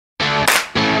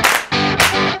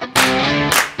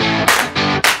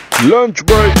Lunch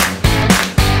break.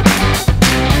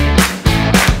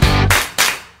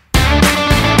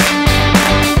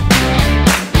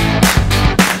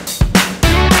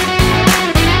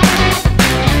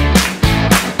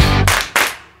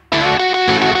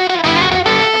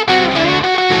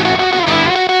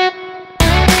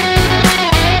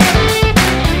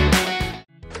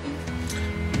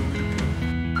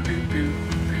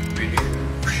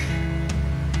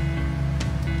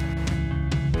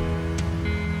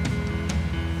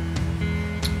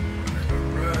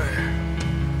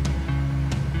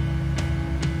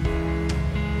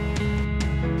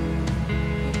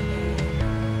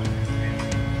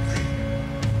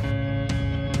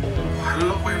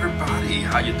 Hello everybody,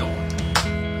 how you doing?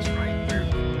 That's right,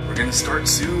 we're gonna start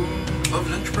soon of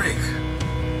lunch break.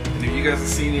 And if you guys have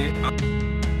seen it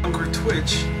on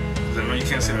Twitch, because I know you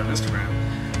can't see it on Instagram,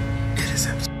 it is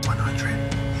episode 100.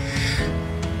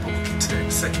 But we'll get to that in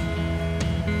a second.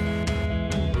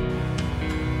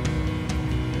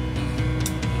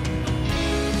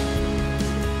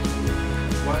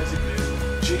 Why is it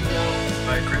new? Gino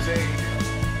by Cristian.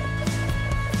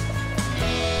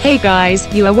 Hey guys,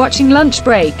 you are watching Lunch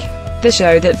Break, the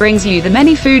show that brings you the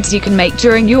many foods you can make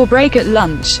during your break at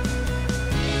lunch.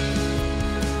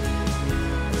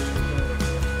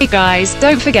 Hey guys,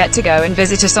 don't forget to go and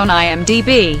visit us on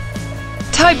IMDb.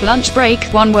 Type Lunch Break,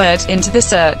 one word, into the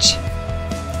search.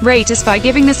 Rate us by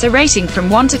giving us a rating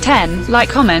from 1 to 10, like,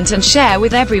 comment and share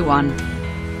with everyone.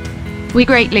 We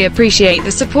greatly appreciate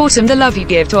the support and the love you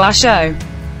give to our show.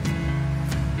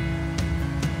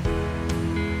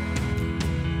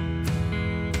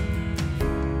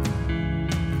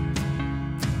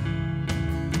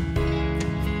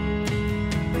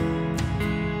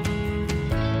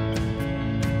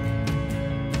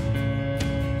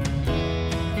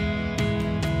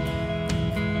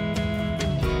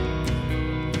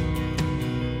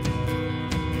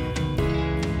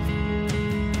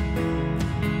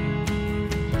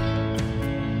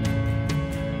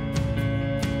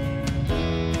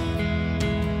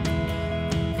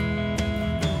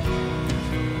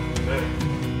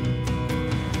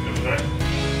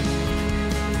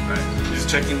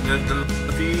 Checking the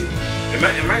feed. Am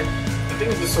I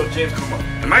think I just saw James come up.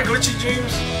 Am I glitchy,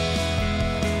 James?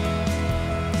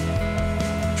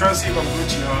 I'm trying to see if I'm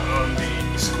glitchy on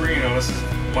the screen unless it's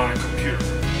my computer.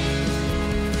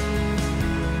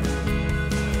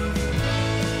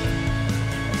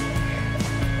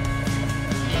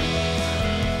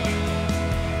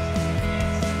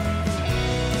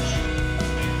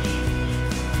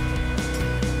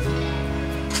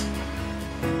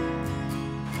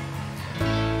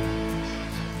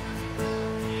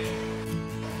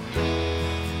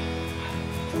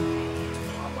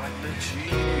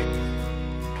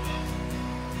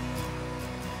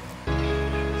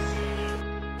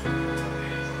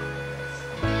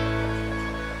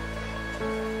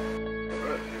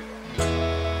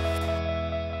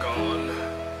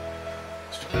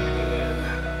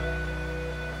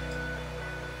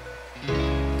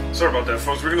 Sorry about that,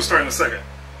 folks. We're gonna start in a second.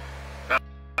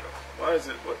 Why is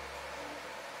it? What?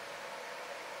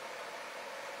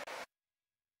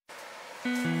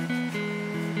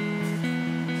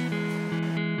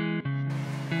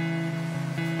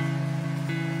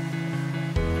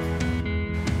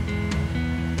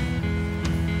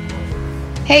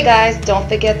 Hey guys, don't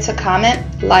forget to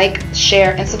comment, like,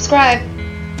 share, and subscribe.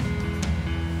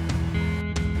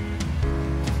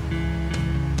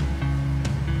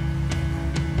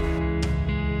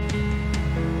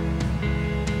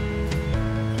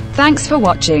 Thanks for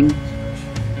watching.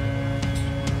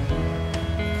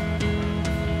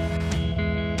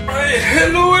 Alright,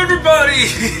 hello everybody!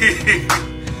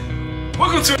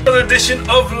 Welcome to another edition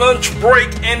of Lunch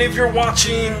Break, and if you're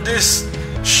watching this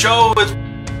show, it's a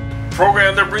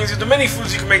program that brings you the many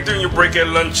foods you can make during your break at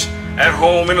lunch, at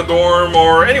home, in a dorm,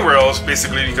 or anywhere else,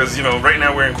 basically, because, you know, right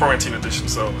now we're in quarantine edition,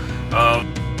 so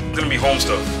it's gonna be home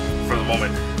stuff for the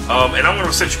moment. And I'm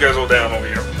gonna set you guys all down over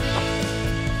here.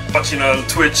 Watching on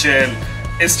Twitch and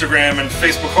Instagram and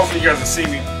Facebook. Hopefully you guys can see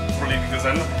me properly, because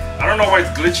I don't know why it's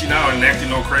glitchy now and acting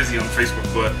all crazy on Facebook,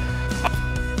 but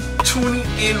tuning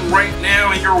in right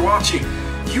now and you're watching.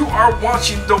 You are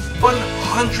watching the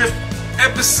 100th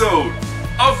episode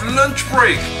of Lunch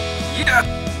Break. Yeah,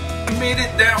 we made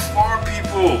it that far,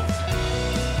 people.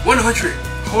 100.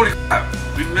 Holy crap.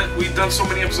 We've done so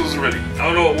many episodes already.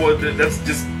 I don't know what, that's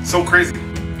just so crazy.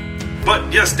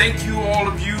 But yes, thank you all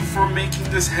of you for making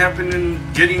this happen and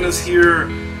getting us here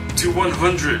to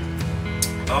 100.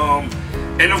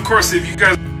 And of course, if you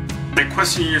guys like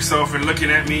questioning yourself and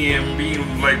looking at me and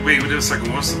being like, wait a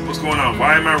second, what's going on?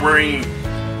 Why am I wearing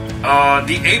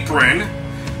the apron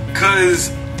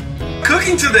Cause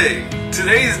cooking today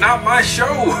is not my show.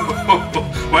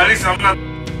 Well, at least I'm not.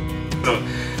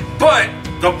 But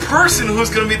the person who's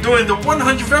gonna be doing the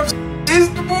 100th episode is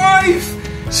the wife.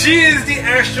 She is the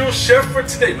actual chef for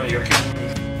today. No, you gotta keep.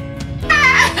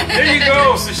 There you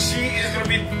go. So she is gonna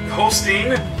be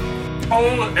hosting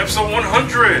on episode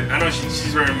 100. I know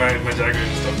she's wearing my jacket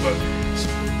and stuff, but.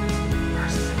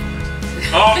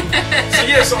 So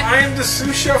yeah, so I am the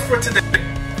sous chef for today.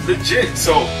 Legit.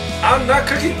 So I'm not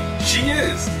cooking, she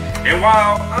is. And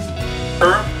while I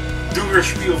do her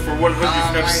spiel for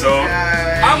 100th episode,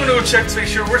 I'm gonna go check to make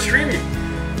sure we're streaming.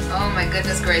 Oh my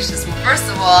goodness gracious. Well, first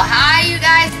of all, hi you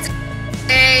guys.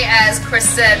 Today, as Chris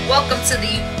said, welcome to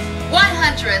the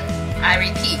 100th, I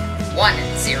repeat,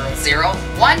 100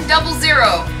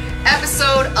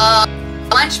 episode of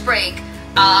Lunch Break.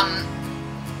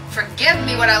 Forgive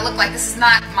me what I look like. This is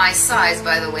not my size,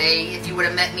 by the way. If you would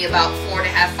have met me about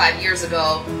 4.5, 5 years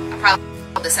ago, I probably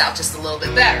pulled this out just a little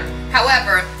bit better.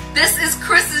 However, this is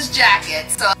Chris's jacket.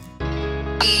 So,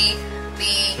 the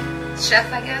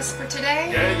chef, I guess, for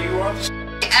today? Yeah, you are.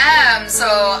 I am. So,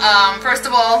 first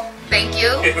of all, thank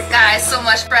you guys so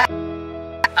much for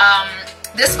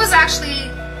this was actually,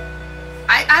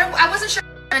 I wasn't sure if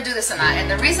I was going to do this or not.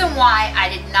 And the reason why I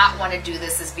did not want to do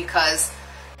this is because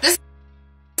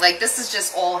this is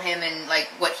just all him and like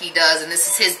what he does, and this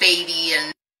is his baby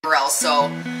and whatever else. So,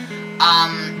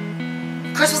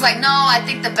 Chris was like, "No, I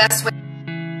think the best way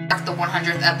after the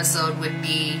 100th episode would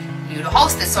be you to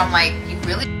host it." So I'm like, "You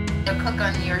really cook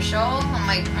on your show?" I'm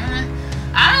like,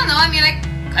 "I don't know. I mean,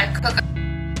 I cook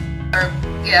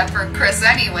for Chris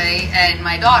anyway and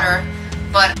my daughter,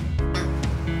 but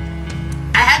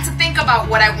I had to think about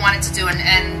what I wanted to do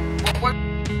and what we're."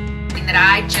 That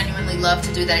I genuinely love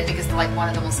to do, that I think is like one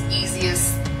of the most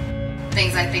easiest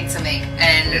things I think to make,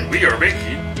 and we are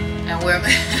making, and we're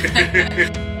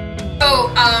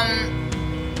so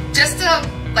just to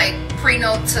like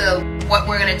pre-note to what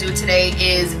we're gonna do today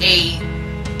is a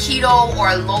keto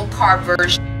or a low carb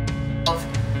version of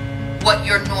what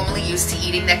you're normally used to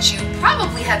eating that you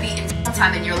probably have eaten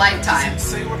sometime in your lifetime.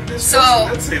 Say what it is. So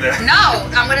let's say that. No,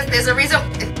 there's a reason.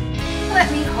 If you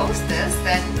let me host this,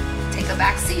 then take a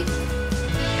back seat.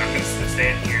 I'm gonna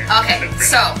stand here. Okay,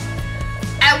 so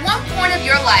at one point of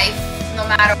your life, no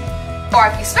matter, or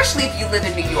especially if you live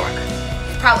in New York,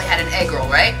 you've probably had an egg roll,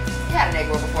 right? You had an egg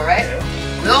roll before, right? Yeah.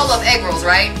 We all love egg rolls,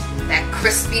 right? That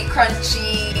crispy,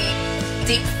 crunchy,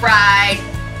 deep fried,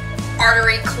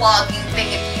 artery clogging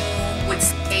thing, if you would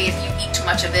say, if you eat too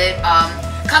much of it.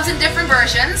 Comes in different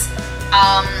versions.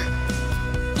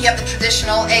 You have the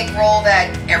traditional egg roll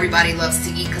that everybody loves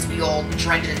to eat because we all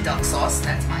drench it in duck sauce.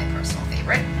 That's my personal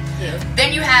favorite. Yeah.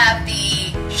 Then you have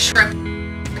the shrimp.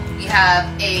 You have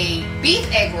a beef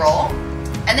egg roll.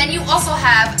 And then you also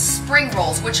have spring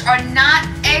rolls, which are not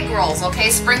egg rolls, okay?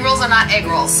 Spring rolls are not egg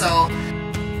rolls. So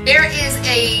there is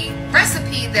a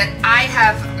recipe that I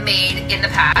have made in the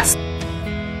past.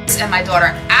 And my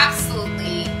daughter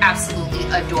absolutely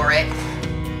adore it.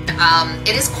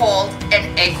 It is called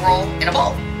an egg roll in a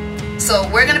bowl. So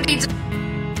we're gonna be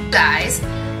doing, guys,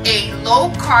 a low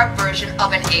carb version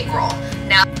of an egg roll.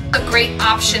 Now, a great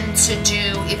option to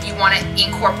do if you want to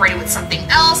incorporate it with something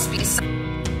else, besides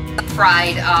the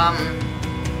fried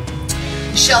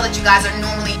shell that you guys are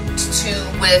normally used to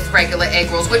with regular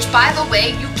egg rolls. Which, by the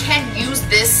way, you can use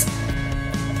this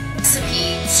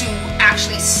recipe to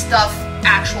actually stuff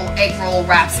actual egg roll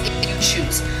wraps if you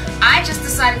choose. I just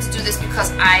decided to do this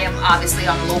because I am obviously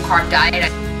on a low carb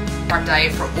diet.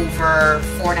 Diet for over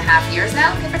 4.5 years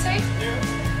now, give or take. Yeah.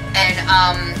 And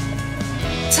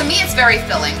to me it's very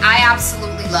filling. I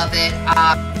absolutely love it.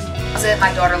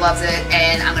 My daughter loves it,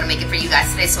 and I'm gonna make it for you guys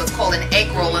today. So it's called an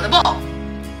egg roll in a bowl.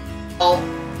 Oh,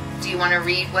 do you want to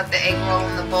read what the egg roll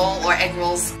in the bowl or egg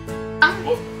rolls?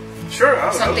 Well, sure. I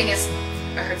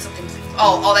heard something.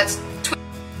 Oh, that's Twitch.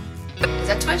 Is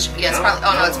that Twitch? Yeah, it's probably.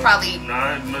 Oh no, it's probably.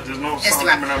 No, there's no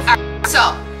Instagram. Right,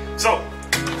 so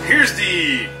here's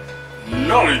the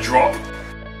knowledge drop.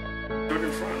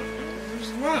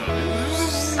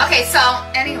 Okay, so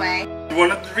anyway. You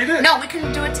want to read it? No, we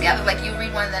can do it together. Like you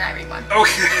read one, and then I read one.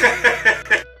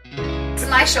 Okay. It's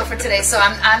my show for today, so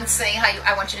I'm saying how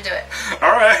I want you to do it.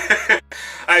 All right.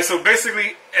 All right. So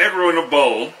basically, egg roll in a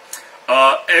bowl.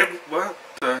 What?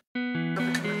 I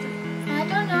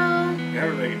don't know. Yeah,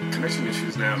 like connection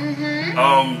issues now.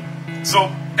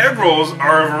 So egg rolls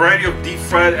are a variety of deep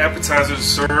fried appetizers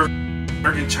served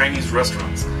in Chinese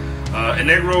restaurants. An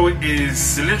egg roll is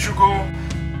cylindrical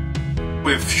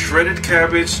with shredded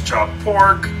cabbage, chopped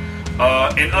pork,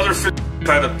 and other fish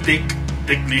inside a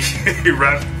thickly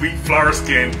wrapped wheat flour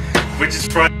skin, which is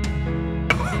fried.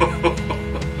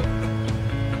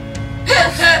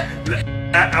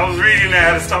 I was reading that.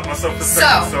 I had to stop myself for a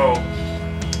second. So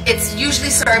it's usually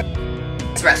served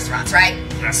at restaurants, right?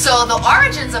 Yeah. So the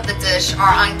origins of the dish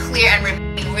are unclear and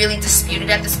remain really disputed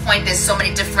at this point. There's so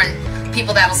many different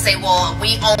people that will say, well,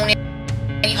 we own it,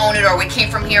 or we came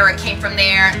from here, or it came from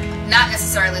there. Not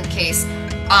necessarily the case.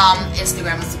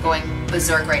 Instagram is going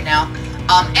berserk right now.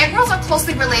 Egg rolls are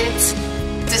closely related to,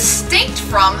 distinct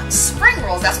from spring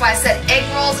rolls. That's why I said egg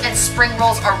rolls and spring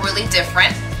rolls are really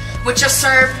different, which are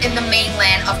served in the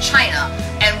mainland of China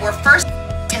and were first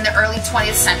in the early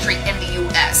 20th century in the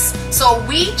US. So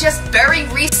we just very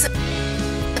recently,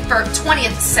 for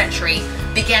 20th century,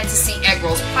 began to see egg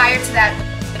rolls. Prior to that,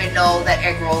 we didn't know that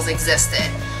egg rolls existed.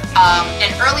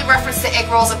 An early reference to egg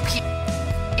rolls appeared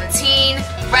in the 17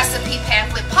 recipe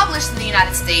pamphlet published in the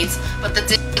United States, but the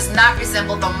dish does not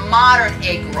resemble the modern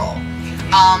egg roll.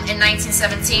 In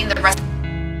 1917, the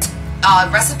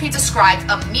recipe described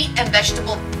a meat and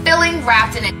vegetable filling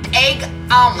wrapped in an egg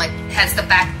omelet, hence the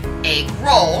fact egg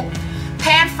roll,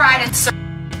 pan-fried and served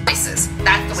in slices.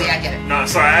 That's the way I get it. No,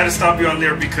 sorry, I had to stop you on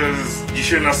there because you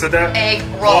shouldn't have said that. Egg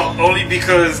roll. Only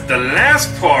because the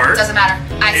last part... Doesn't matter.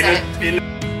 I said it.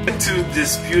 Into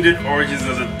disputed origins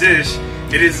of the dish,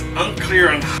 it is unclear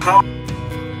on how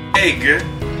egg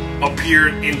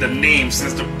appeared in the name,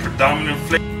 since the predominant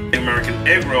flavor of the American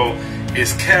egg roll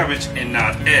is cabbage and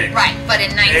not egg. Right, but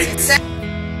in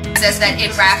 1970 it says that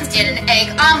it wrapped in an egg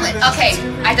omelet. Okay,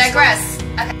 I digress.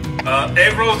 Okay.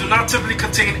 Egg rolls do not typically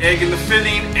contain egg in the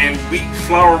filling, and wheat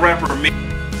flour wrapper may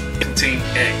contain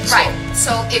eggs. Right,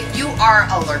 so if you are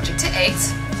allergic to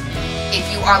eggs, if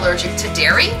you are allergic to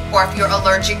dairy, or if you're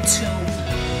allergic to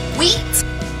wheat,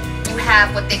 you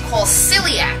have what they call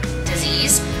celiac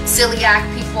disease. Celiac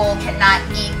people cannot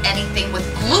eat anything with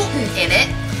gluten in it.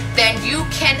 Then you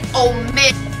can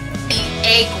omit the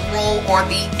egg roll or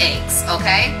the eggs,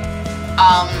 okay?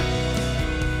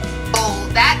 So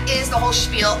that is the whole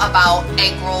spiel about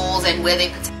egg rolls and where they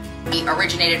potentially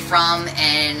originated from.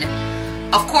 And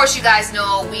of course, you guys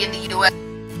know we in the US,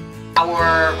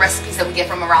 our recipes that we get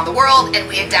from around the world, and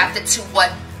we adapt it to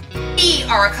what we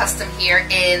are accustomed here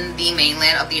in the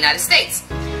mainland of the United States.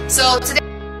 So today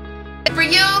for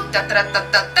you, boop,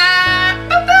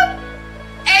 boop,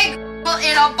 egg roll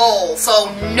in a bowl. So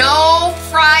no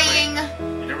frying.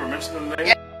 You never mentioned the name?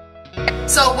 Yeah.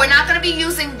 So we're not going to be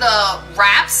using the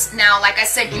wraps. Now, like I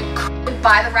said, you could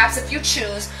buy the wraps if you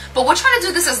choose, but we're trying to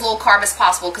do this as low carb as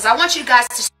possible because I want you guys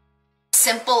to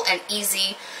simple and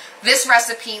easy. This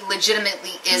recipe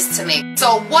legitimately is to make.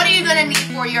 So what are you going to need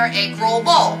for your egg roll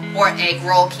bowl or egg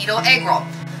roll, keto egg roll?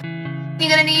 What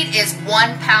you're going to need is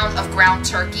 1 pound of ground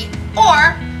turkey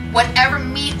or whatever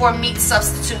meat or meat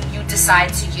substitute you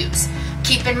decide to use.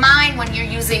 Keep in mind when you're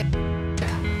using,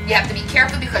 you have to be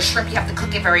careful because shrimp, you have to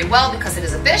cook it very well because it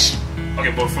is a fish. Okay,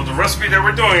 but for the recipe that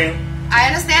we're doing, I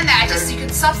understand that. I just, you can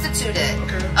substitute it.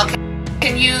 Okay. You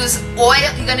can use oil.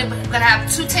 You're gonna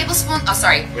have 2 tablespoons. Oh,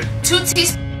 sorry, 2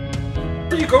 teaspoons.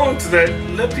 Where you going to that?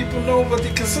 Let people know what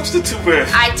they can substitute with.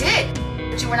 I did,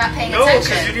 but you were not paying No, attention.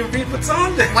 because you didn't read what's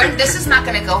on there. This is not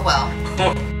gonna go well.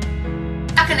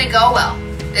 Not gonna go well.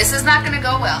 This is not gonna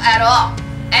go well at all.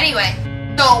 Anyway,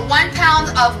 so 1 pound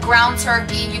of ground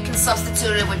turkey, you can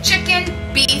substitute it with chicken,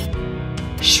 beef,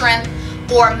 shrimp,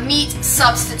 or meat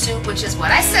substitute, which is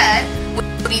what I said,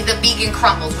 would be the vegan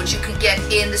crumbles, which you can get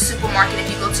in the supermarket. If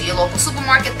you go to your local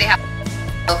supermarket, they have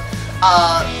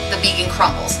the vegan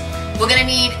crumbles. We're gonna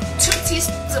need 2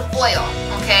 teaspoons of oil,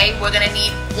 okay? We're gonna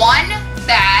need 1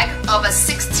 bag of a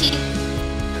 16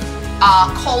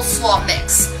 coleslaw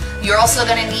mix. You're also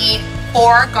gonna need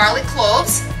 4 garlic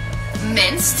cloves,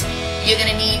 minced. You're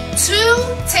gonna need 2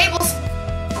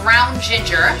 tablespoons ground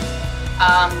ginger,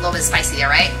 a little bit spicy there,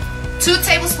 right? 2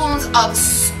 tablespoons of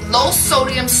low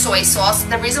sodium soy sauce.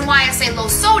 The reason why I say low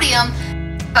sodium,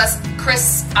 because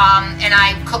Chris and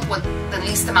I cook with the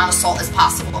least amount of salt as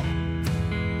possible.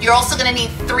 You're also gonna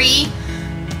need 3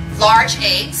 large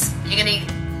eggs. You're gonna need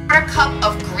 1/4 cup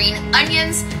of green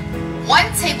onions, 1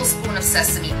 tablespoon of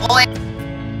sesame oil.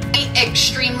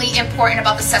 Extremely important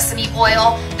about the sesame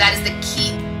oil. That is the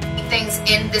key things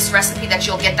in this recipe that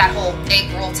you'll get that whole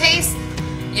egg roll taste.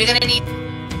 You're gonna need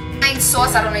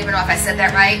sauce. I don't even know if I said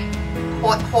that right.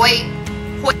 Hoisin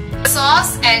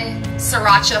sauce and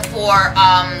sriracha for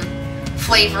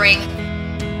flavoring.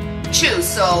 Choose.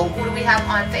 So who do we have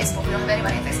on Facebook? We don't have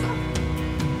anybody on Facebook.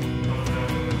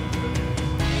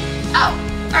 Oh,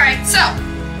 all right. So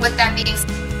with that being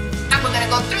said, we're gonna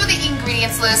go through the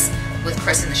ingredients list with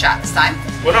Chris in the shot this time.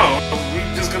 Well, no,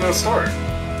 we're just gonna start.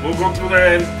 We'll go through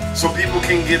that so people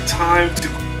can get time to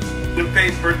the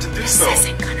paper to do so. This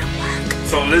isn't gonna work.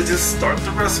 So let's just start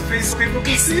the recipe so people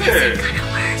can see it. This isn't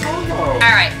gonna work. Oh. All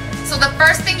right. So the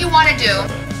first thing you want to do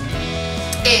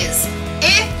is,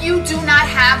 if you do not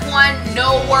have one,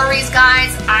 no worries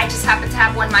guys, I just happen to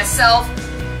have one myself.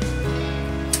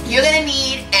 You're gonna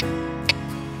need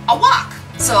a wok.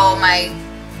 So my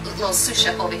little sous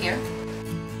chef over here.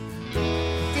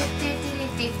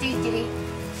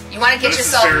 You want to get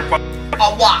yourself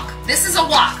a wok. This is a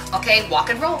wok, okay? Wok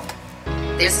and roll.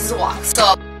 This is a wok.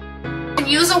 So you can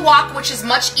use a wok, which is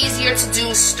much easier to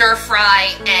do stir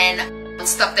fry and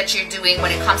stuff that you're doing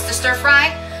when it comes to stir fry.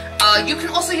 You can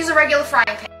also use a regular frying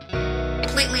pan.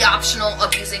 Completely optional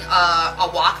of using a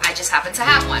wok. I just happen to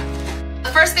have one.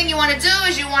 The first thing you want to do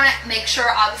is you want to make sure,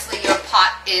 obviously, your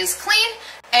pot is clean.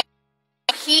 And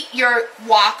heat your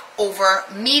wok over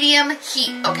medium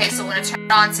heat. Okay, so we're going to turn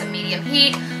it on to medium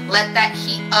heat. Let that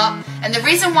heat up. And the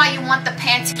reason why you want the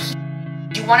pan to heat,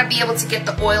 you want to be able to get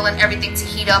the oil and everything to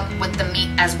heat up with the meat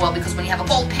as well. Because when you have a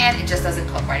cold pan, it just doesn't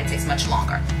cook, right? It takes much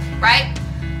longer, right?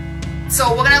 So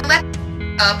we're going to let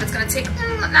it up. It's going to take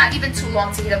not even too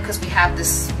long to heat up because we have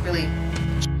this really...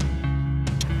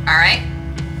 Alright?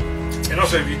 And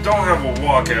also, if you don't have a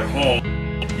wok at home,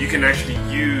 you can actually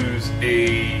use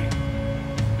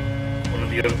one of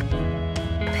the other...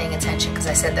 I'm paying attention because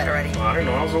I said that already. Well, I didn't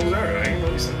know I was over there. I didn't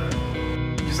know you said that.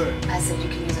 You said it. I said you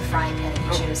can use a frying pan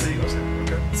if you choose. There you go.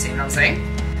 Okay. See what I'm saying?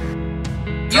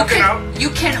 You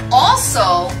can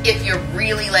also, if you're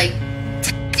really like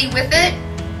tasty with it,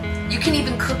 you can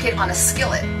even cook it on a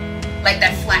skillet, like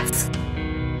that flat,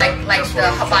 like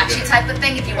the hibachi type of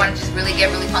thing. If you want to just really get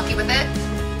really funky with it.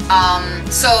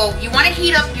 So you want to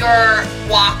heat up your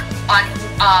wok on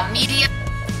medium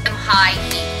and high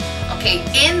heat. Okay,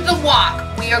 in the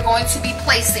wok, we are going to be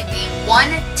placing the 1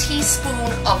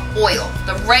 teaspoon of oil,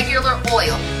 the regular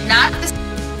oil, not the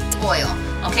oil.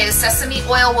 Okay, the sesame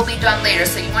oil will be done later,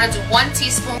 so you want to do 1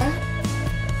 teaspoon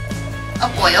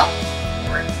of oil.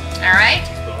 All right,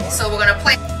 so we're going to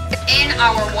place it in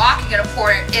our wok. You're going to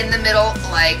pour it in the middle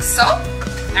like so.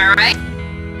 All right.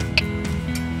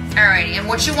 Alrighty, and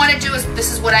what you want to do is,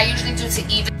 this is what I usually do to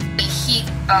evenly heat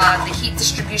the heat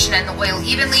distribution and the oil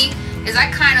evenly, is I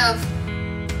kind of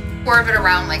swerve it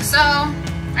around like so,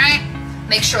 right?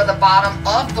 Make sure the bottom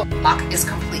of the wok is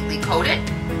completely coated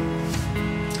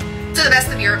to the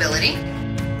best of your ability.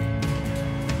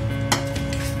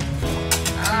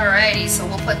 Alrighty, so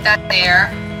we'll put that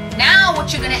there. Now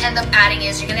what you're going to end up adding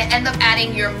is, you're going to end up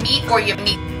adding your meat or your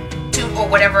meat soup or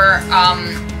whatever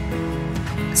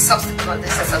substitute,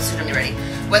 this is substitute already.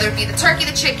 Whether it be the turkey,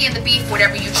 the chicken, the beef,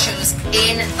 whatever you choose,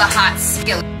 in the hot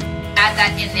skillet. Add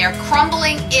that in there,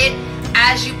 crumbling it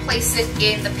as you place it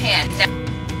in the pan. Now,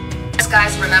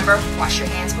 guys, remember, wash your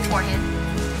hands beforehand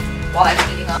while I'm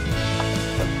heating up.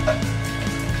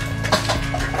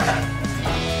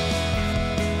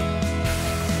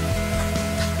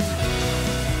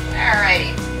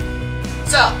 Alrighty.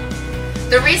 So,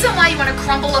 the reason why you want to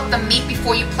crumble up the meat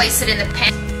before you place it in the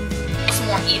pan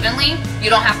more evenly, you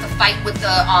don't have to fight with the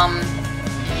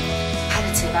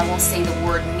additive. I won't say the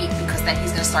word meat because then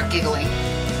he's gonna start giggling.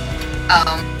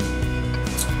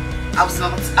 I was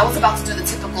about to do the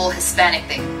typical Hispanic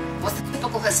thing. What's the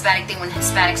typical Hispanic thing when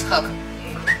Hispanics cook?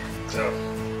 So,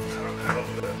 I don't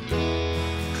do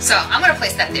that. So I'm gonna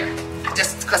place that there,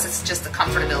 just because it's just a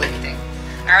comfortability thing.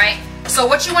 All right. So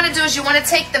what you want to do is you want to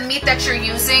take the meat that you're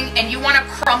using and you want to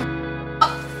crumble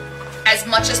as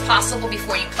much as possible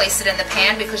before you place it in the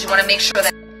pan, because you want to make sure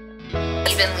that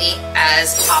evenly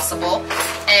as possible,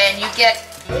 and you get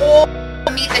all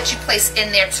the meat that you place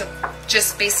in there to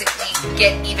just basically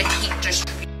get even heat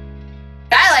distribution.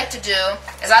 What I like to do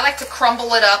is I like to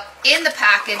crumble it up in the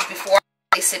package before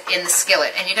I place it in the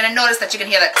skillet, and you're going to notice that you can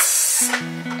hear that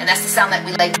and that's the sound that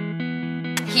we like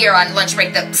here on lunch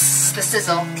break, the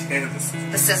sizzle.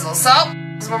 The sizzle. So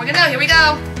this is what we're going to do. Here we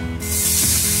go.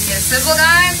 Get a sizzle,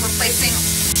 guys. We're placing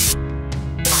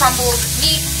crumbled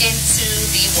meat into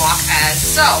the wok as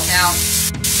so. Now,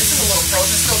 this is a little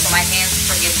frozen still, so my hands,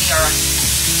 forgive me, are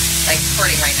like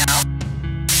hurting right now.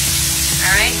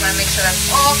 Alright, want to make sure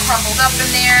that's all crumbled up in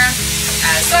there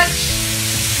as such.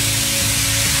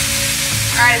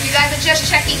 Alright, if you guys are just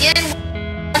checking in,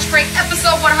 Lunch Break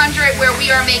episode 100, where we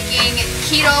are making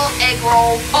keto egg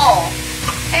roll bowl.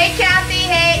 Hey, Kathy.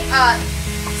 Hey,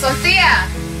 Sophia.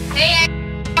 Hey,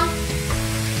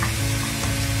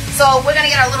 so we're going to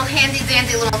get our little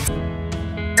handy-dandy little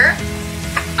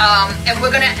and we're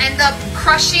going to end up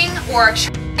crushing or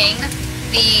chopping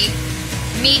the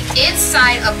meat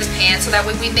inside of the pan so that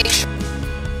way we make sure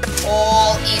it's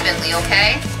all evenly,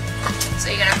 okay? So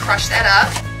you're going to crush that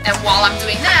up. And while I'm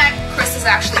doing that, Chris is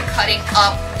actually cutting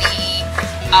up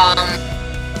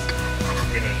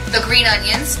the green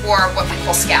onions, or what we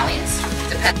call scallions,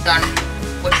 depending on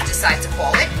what you decide to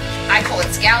call it. I call it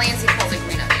scallions, he calls it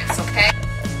green onions, okay?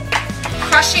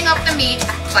 Crushing up the meat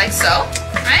like so,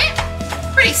 right?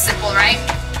 Pretty simple, right?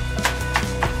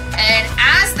 And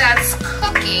as that's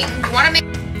cooking, you want to make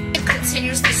it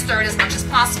continuously stirred as much as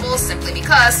possible, simply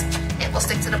because it will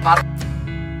stick to the bottom.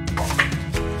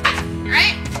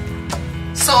 Right?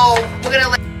 So we're gonna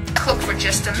let it cook for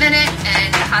just a minute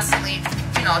and constantly,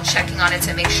 you know, checking on it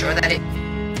to make sure that it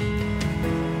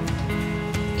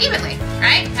evenly,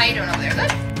 right? How you doing over there?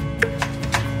 Good?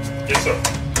 Yes, sir.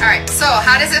 All right. So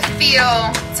how does it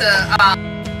feel to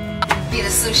be the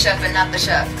sous chef and not the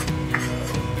chef?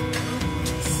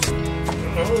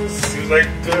 Seems like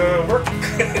work.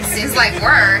 Seems like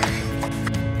work.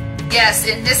 Yes,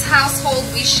 in this household,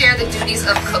 we share the duties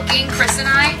of cooking, Chris and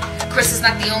I. Chris is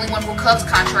not the only one who cooks,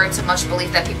 contrary to much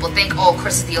belief that people think, oh,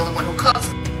 Chris is the only one who cooks.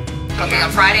 Cooking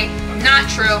on Friday. Not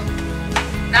true.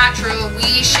 Not true.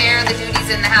 We share the duties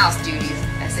in the house. Duties.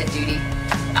 I said duty.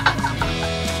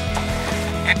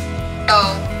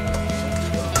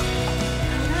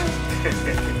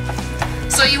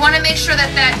 So you want to make sure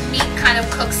that that meat kind of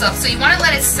cooks up. So you want to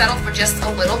let it settle for just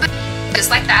a little bit. Just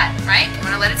like that, right? You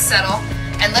want to let it settle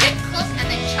and let it cook and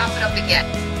then chop it up again.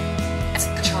 Get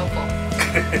to the chopper.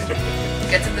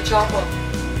 Get to the chopper.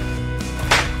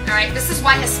 Alright, this is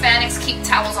why Hispanics keep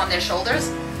towels on their shoulders,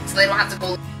 so they don't have to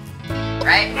go,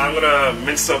 right? Now I'm gonna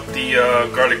mince up the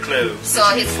garlic cloves. So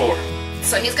he's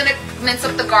gonna mince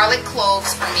up the garlic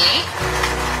cloves for me,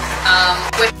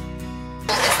 which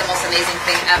is the most amazing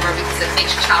thing ever because it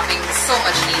makes chopping so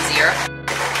much easier.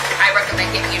 I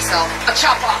recommend getting yourself a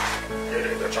chopper. Get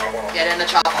in the chopper. Get in the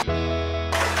chopper.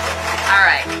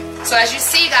 Alright, so as you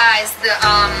see, guys,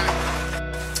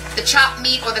 the chopped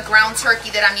meat or the ground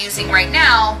turkey that I'm using right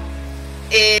now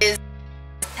is,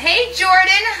 hey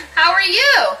Jordan, how are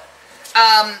you?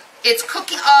 It's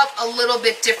cooking up a little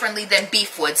bit differently than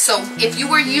beef would. So if you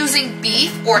were using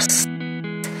beef or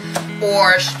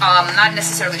not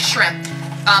necessarily shrimp,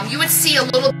 you would see a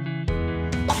little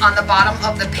on the bottom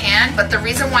of the pan, but the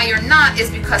reason why you're not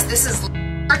is because this is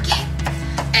turkey,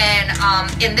 and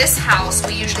in this house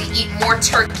we usually eat more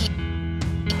turkey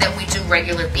than we do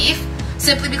regular beef,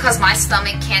 simply because my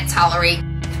stomach can't tolerate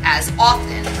as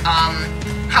often.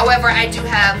 However, I do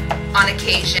have on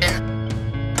occasion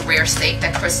rare steak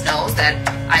that Chris knows that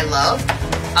I love,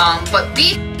 but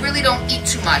beef really don't eat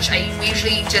too much. I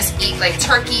usually just eat like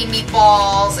turkey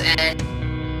meatballs and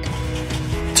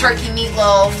turkey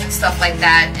meatloaf and stuff like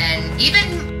that, and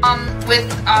even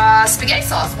with spaghetti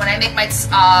sauce. When I make my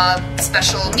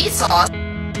special meat sauce,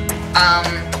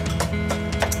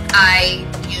 I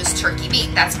use turkey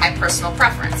meat. That's my personal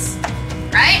preference,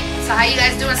 right? So how you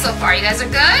guys doing so far? You guys are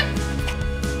good?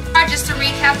 Just to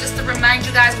recap, just to remind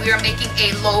you guys, we are making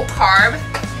a low-carb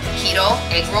keto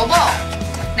egg roll bowl.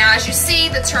 Now, as you see,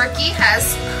 the turkey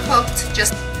has cooked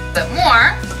just a bit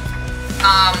more.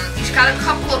 You've got a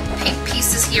couple of pink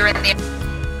pieces here and there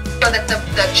so that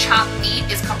the chopped meat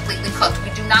is completely cooked. We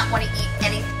do not want to eat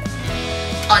anything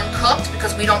uncooked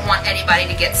because we don't want anybody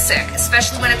to get sick,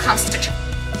 especially when it comes to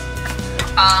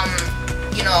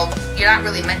you know, you're not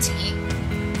really meant to eat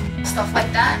stuff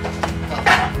like that.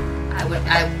 But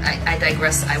I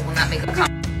digress. I will not make a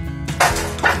comment.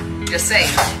 Just saying.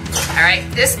 Alright,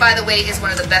 this, by the way, is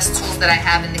one of the best tools that I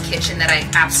have in the kitchen that I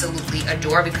absolutely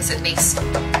adore because it makes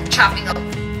chopping up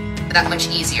that much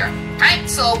easier. Alright,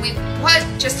 so we put,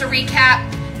 just to recap,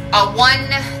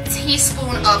 1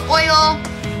 teaspoon of oil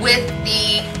with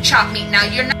the chopped meat. Now,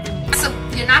 you're not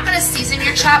going to season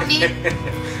your chopped meat.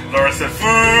 Laura said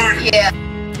food! Yeah.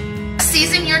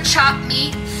 Season your chopped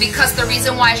meat because the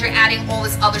reason why is you're adding all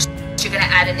this other stuff you're going to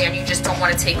add in there and you just don't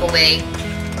want to take away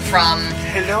from...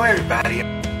 Hello everybody.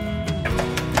 I'm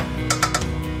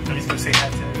just going to say hi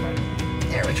to everybody.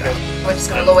 There we go. We're just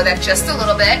going to lower that just a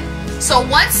little bit. So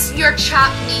once your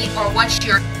chopped meat or once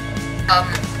your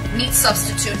meat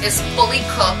substitute is fully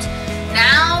cooked,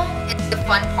 now is the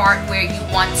fun part where you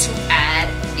want to add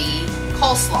the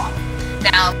coleslaw.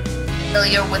 Now,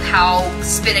 familiar with how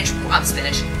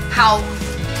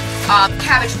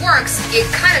cabbage works, it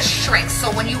kind of shrinks.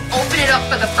 So when you open it up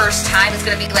for the first time, it's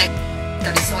going to be like,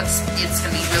 so it's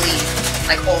going to be really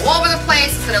like all over the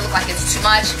place. It's going to look like it's too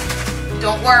much.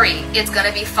 Don't worry, it's going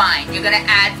to be fine. You're going to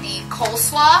add the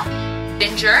coleslaw,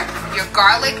 ginger, your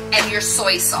garlic, and your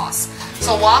soy sauce.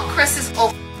 So while Chris is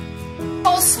opening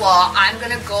coleslaw, I'm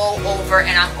going to go over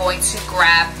and I'm going to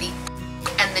grab the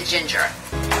and the ginger.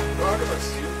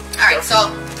 Alright,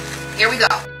 so here we go.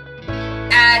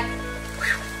 Add.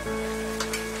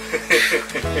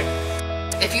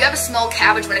 If you ever smell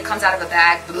cabbage when it comes out of a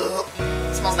bag,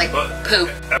 it smells like poop.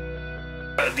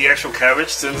 the actual cabbage,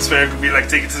 so this way it could be like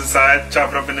take it to the side, chop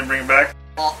it up, and then bring it back,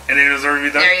 and then it's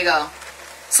already done. There you go.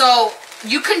 So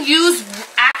you can use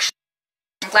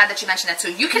I'm glad that you mentioned that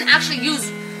too. You can actually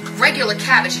use regular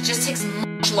cabbage. It just takes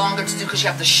much longer to do because you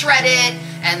have to shred it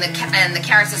and the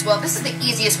carrots as well. This is the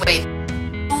easiest way.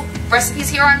 Recipes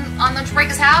here on Lunch Break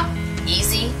is how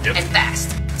easy and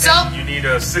fast. So you need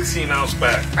a 16-ounce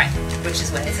bag. Right. Which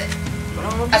is what is it?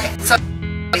 Okay. So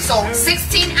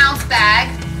 16-ounce bag.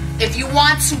 If you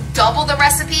want to double the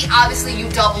recipe, obviously you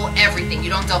double everything.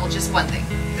 You don't double just one thing.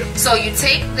 Yep. So you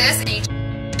take this and you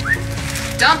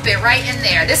dump it right in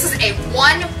there. This is a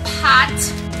 1 pot,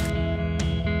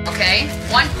 okay,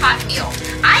 1 pot meal.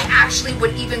 I actually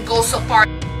would even go so far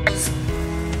as,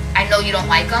 I know you don't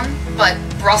like them, but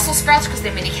Brussels sprouts, because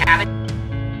they're mini cabbage.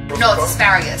 No, it's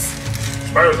asparagus.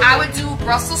 I would do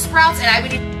Brussels sprouts and I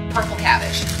would eat purple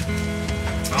cabbage.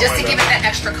 Just to give it that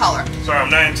extra color. Sorry, I'm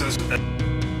not into this.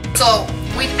 So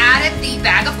we've added the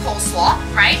bag of coleslaw,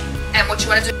 right? And what you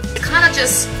want to do is kind of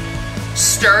just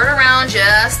stir it around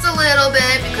just a little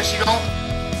bit because you don't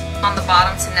want on the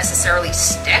bottom to necessarily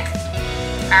stick.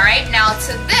 All right, now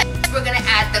to this, we're gonna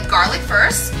add the garlic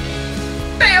first.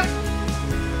 Bam.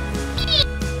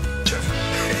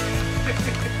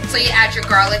 So you add your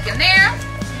garlic in there,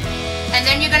 and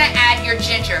then you're gonna add your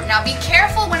ginger. Now be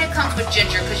careful when it comes with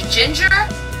ginger because ginger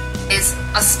is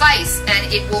a spice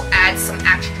and it will add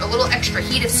a little extra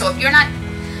heat. So if you're not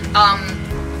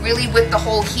really with the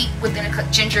whole heat within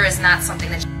it, ginger is not something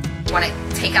that you want to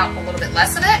take out a little bit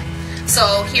less of it.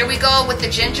 So here we go with the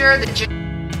ginger. 2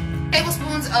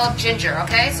 tablespoons of ginger,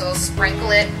 okay? So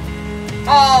sprinkle it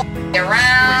all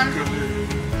around.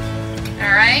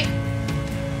 All right.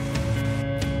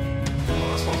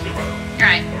 All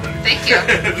right. Thank you.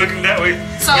 Looking that way.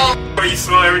 So you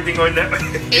smell everything going that way.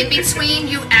 In between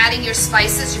you adding your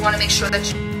spices, you want to make sure that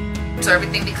so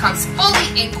everything becomes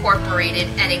fully incorporated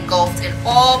and engulfed in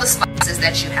all the spices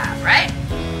that you have, right?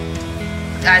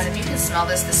 Guys, if you can smell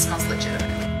this, this smells legitimate.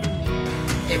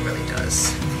 It really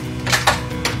does.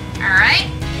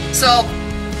 Alright? So,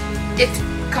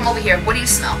 come over here. What do you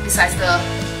smell besides the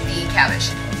cabbage?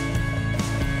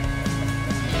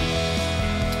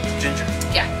 Ginger.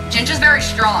 Yeah, ginger's very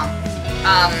strong.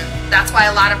 That's why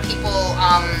a lot of people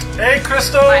hey,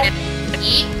 Crystal! find it to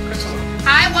eat. Crystal.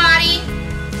 Hi, Waddy.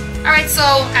 Alright, so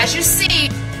as you see,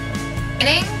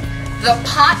 the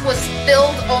pot was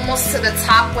filled almost to the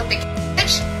top with the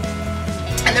cabbage.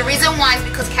 And the reason why is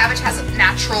because cabbage has a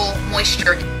natural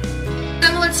moisture.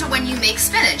 Similar to when you make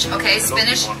spinach, okay?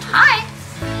 Spinach, hi!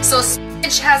 So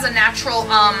spinach has a natural,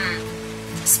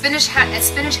 spinach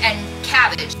and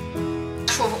cabbage,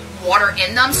 natural water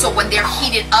in them. So when they're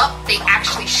heated up, they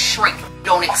actually shrink,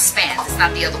 don't expand. It's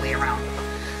not the other way around.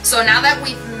 So now that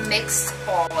we've mixed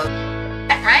all of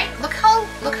that, right? Look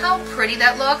how pretty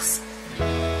that looks.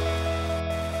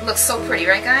 Looks so pretty,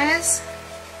 right, guys?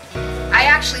 I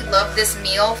actually love this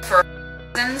meal for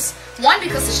reasons. One,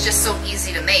 because it's just so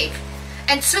easy to make.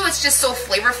 And two, it's just so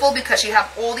flavorful because you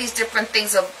have all these different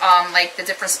things of, like the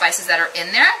different spices that are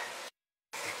in there.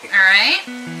 Alright,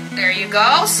 there you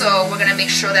go. So we're gonna make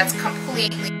sure that's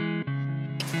completely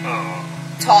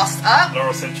tossed up.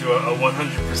 Laura sent you a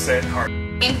 100% heart.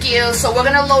 Thank you. So we're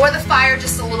gonna lower the fire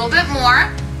just a little bit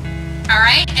more.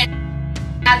 Alright, and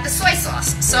add the soy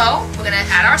sauce. So we're gonna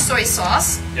add our soy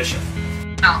sauce. Yes, chef.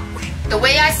 Now, the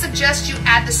way I suggest you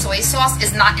add the soy sauce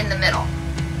is not in the middle,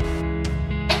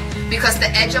 because the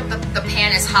edge of the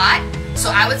pan is hot.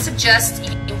 So I would suggest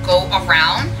you go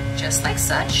around just like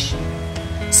such,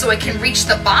 so it can reach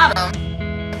the bottom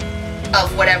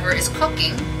of whatever is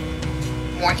cooking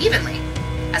more evenly,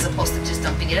 as opposed to just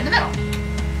dumping it in the middle.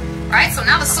 Alright, so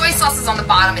now the soy sauce is on the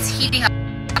bottom, it's heating up.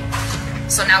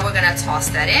 So now we're gonna toss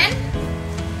that in.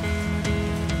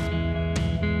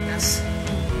 Yes.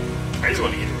 I just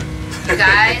want to eat it. You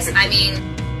guys, I mean,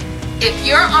 if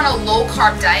you're on a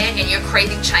low-carb diet and you're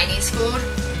craving Chinese food,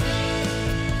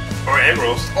 or egg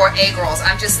rolls,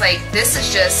 I'm just like, this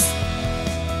is just,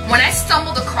 when I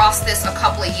stumbled across this a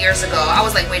couple of years ago, I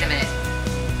was like, wait a minute,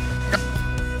 no,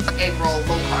 egg roll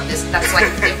low-carb, that's like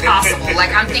impossible.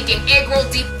 Like, I'm thinking egg roll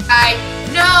deep fried,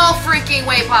 no freaking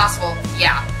way possible.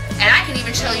 Yeah, and I can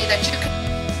even tell you that you can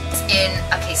put it in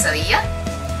a quesadilla,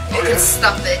 you can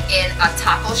stuff it in a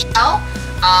taco shell,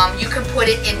 you can put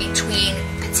it in between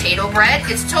potato bread.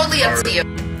 It's totally up to you.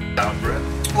 Cloud bread.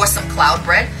 Or some cloud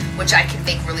bread, which I can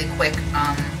make really quick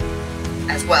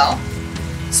as well.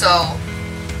 So,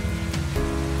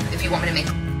 if you want me to make,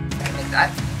 I can make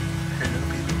that.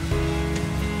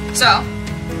 So,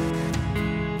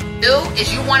 do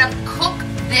is you want to cook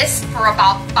this for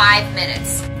about 5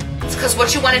 minutes. because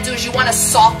what you want to do is you want to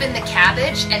soften the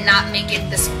cabbage and not make it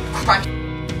this crunch.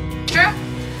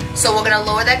 So we're gonna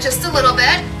lower that just a little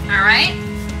bit. All right.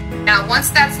 Now, once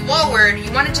that's lowered,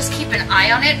 you want to just keep an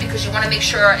eye on it because you want to make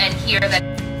sure and hear that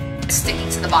it's sticking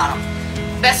to the bottom.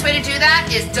 Best way to do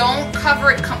that is don't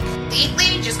cover it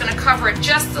completely. Just going to cover it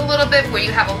just a little bit where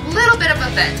you have a little bit of a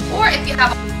vent. Or if you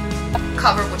have a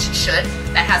cover, which it should,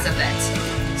 that has a vent.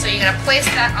 So you're going to place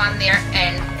that on there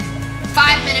and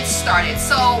 5 minutes started.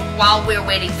 So while we're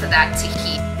waiting for that to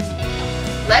heat,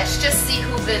 let's just see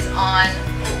who is on.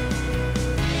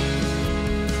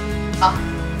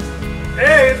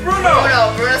 Hey, it's Bruno!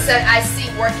 Bruno said, I see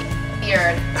working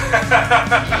beard.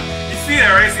 You see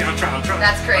that, right? See, I'm trying.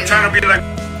 That's crazy. I'm trying to be like,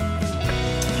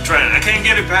 I'm trying. I can't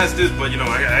get it past this, but you know,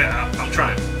 I'm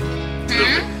trying.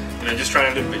 You know, just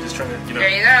trying a little bit, just trying to, you know, there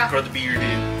you go. grow the beard in.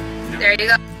 You know. There you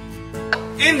go.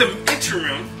 In the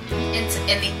interim. In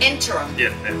the interim.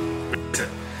 Yeah.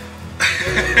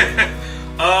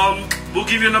 We'll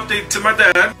give you an update to my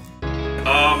dad.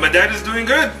 My dad is doing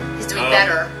good. He's doing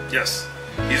better. Yes.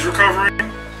 He's recovering.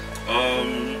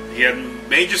 He had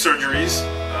major surgeries,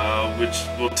 which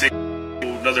will take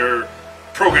another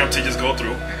program to just go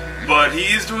through. But he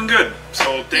is doing good.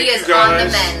 So thank you guys. He is on the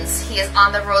mends. He is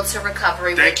on the road to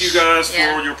recovery. Thank you guys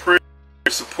for your prayer,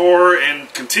 support,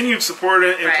 and continued support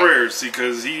and prayers,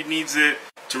 because he needs it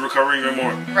to recover even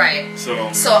more. Right.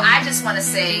 So I just want to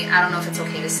say, I don't know if it's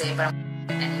okay to say, but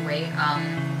anyway,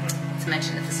 to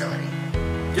mention the facility.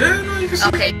 Yeah, no, you can say.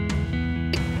 Okay.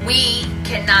 We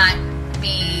cannot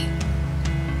be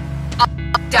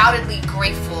undoubtedly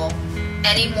grateful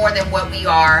any more than what we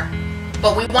are,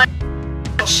 but we want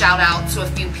to shout out to a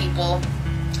few people,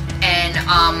 and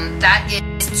that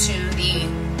is to the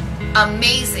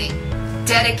amazing,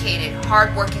 dedicated,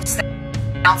 hardworking staff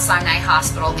at Mount Sinai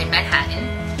Hospital in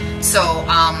Manhattan. So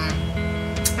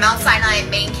Mount Sinai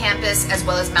main campus, as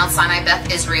well as Mount Sinai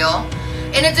Beth Israel.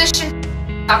 In addition,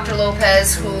 Dr.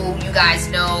 Lopez, who you guys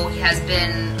know, he has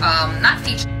been not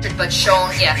featured but shown,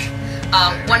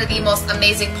 one of the most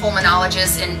amazing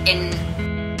pulmonologists in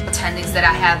attendings that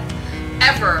I have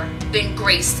ever been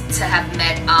graced to have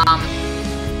met.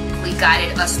 He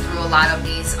guided us through a lot of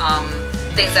these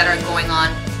things that are going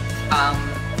on.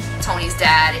 Tony's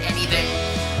dad, and even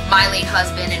my late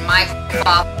husband and my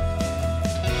father.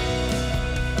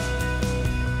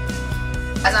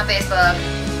 Guys on Facebook.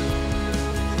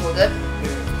 We're good?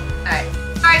 Alright.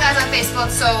 Alright guys on Facebook.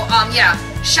 So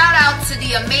shout out to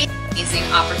the amazing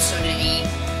opportunity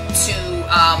to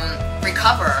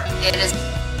recover. It is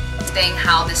thing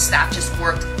how this staff just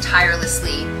worked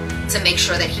tirelessly to make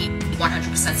sure that he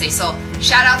 100% safe. So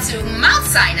shout out to Mount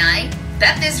Sinai,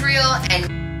 Beth Israel, and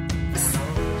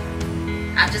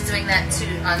I'm just doing that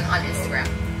too on Instagram.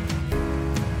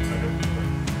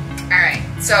 Alright,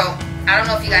 so I don't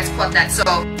know if you guys caught that. So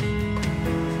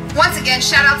once again,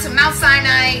 shout out to Mount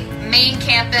Sinai main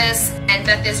campus and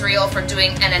Beth Israel for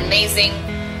doing an amazing,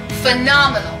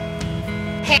 phenomenal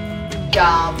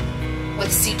job with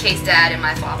CK's dad and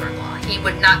my father-in-law. He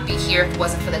would not be here if it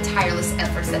wasn't for the tireless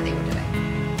efforts that they were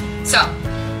doing. So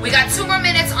we got 2 more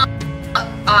minutes on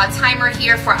timer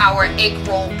here for our egg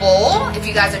roll bowl. If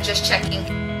you guys are just checking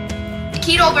the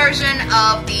keto version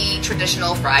of the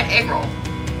traditional fried egg roll.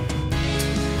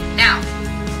 Now,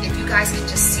 if you guys can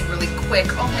just see really quick,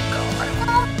 oh my god,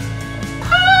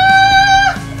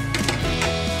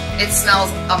 it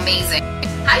smells amazing.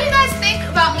 How do you guys think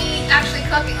about me actually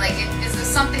cooking? Like, is this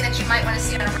something that you might want to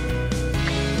see on a...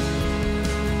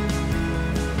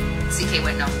 CK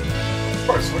went no. Of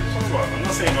course, what are you talking about? I'm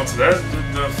not saying no to that.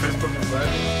 The Facebook is bad.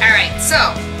 Alright,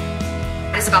 so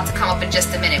it's about to come up in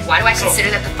just a minute. Why do I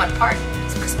consider that the fun part?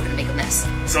 It's because we're gonna make a mess.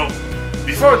 So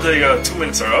before the 2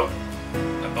 minutes are up,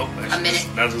 a minute.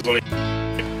 That's only.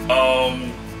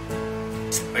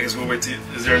 I guess we'll wait till.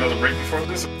 Is there another break before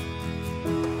this?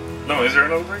 No, is there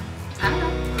another break? I don't know.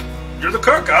 You're the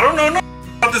cook. I don't know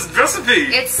about this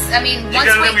recipe. It's. I mean,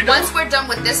 once we're done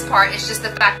with this part, it's just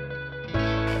the fact,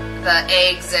 the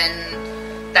eggs, and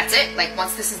that's it. Like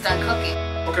once this is done cooking.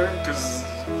 Okay, because.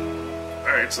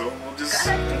 All right, so we'll just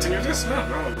continue this.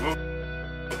 No.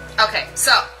 Okay,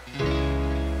 so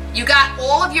you got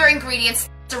all of your ingredients.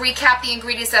 To recap the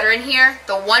ingredients that are in here: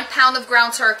 the 1 pound of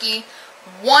ground turkey,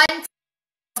 1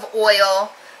 of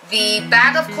oil, the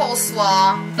bag of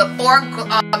coleslaw, the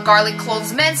 4 garlic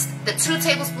cloves minced, the 2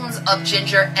 tablespoons of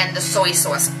ginger, and the soy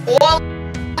sauce. All,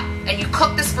 and you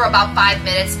cook this for about 5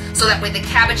 minutes so that way the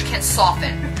cabbage can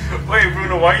soften. Wait,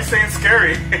 Bruno, why are you saying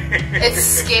scary? It's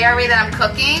scary that I'm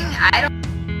cooking. I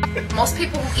don't. Most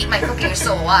people who eat my cooking are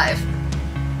still alive.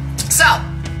 So.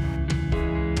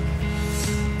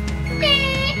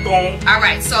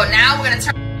 Alright, so now we're going to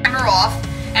turn timer off,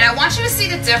 and I want you to see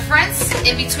the difference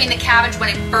in between the cabbage when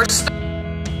it first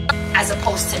started as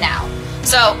opposed to now.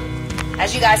 So,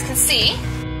 as you guys can see,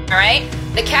 all right,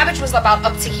 the cabbage was about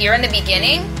up to here in the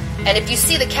beginning, and if you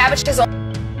see, the cabbage has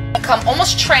become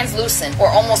almost translucent or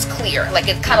almost clear, like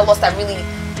it kind of lost that really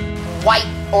white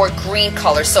or green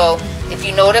color. So if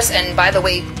you notice, and by the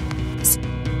way, he's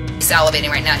salivating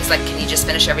right now. He's like, can you just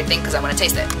finish everything because I want to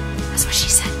taste it? That's what she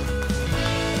said.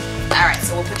 All right,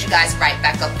 so we'll put you guys right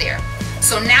back up there.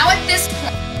 So now at this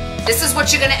point, this is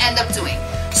what you're going to end up doing.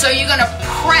 So you're going to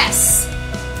press,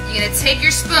 you're going to take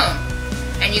your spoon,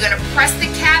 and you're going to press the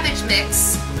cabbage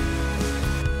mix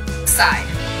side,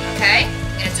 okay?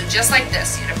 You're going to do just like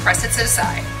this. You're going to press it to the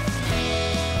side.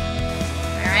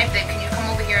 All right, babe, can you come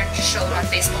over here and just show them on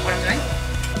Facebook what I'm doing?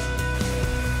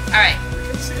 All right. You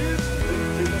can see it.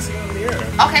 You can see it on the air.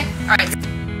 Okay, all right.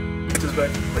 Just back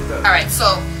like that. All right,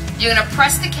 so you're going to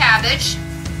press the cabbage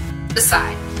to the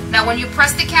side. Now, when you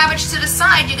press the cabbage to the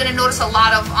side, you're going to notice a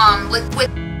lot of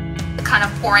liquid kind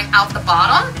of pouring out the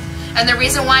bottom. And the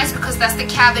reason why is because that's the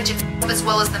cabbage itself as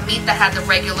well as the meat that had the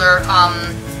regular,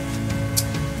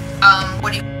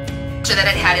 that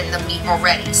it had in the meat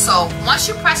already. So once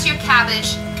you press your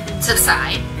cabbage to the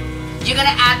side, you're going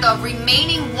to add the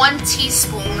remaining 1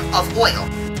 teaspoon of oil.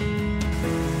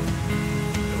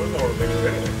 There was no oil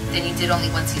anyway. Then you did only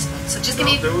 1 teaspoon. So just give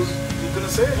me... You didn't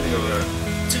say anything of that.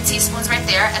 2 teaspoons right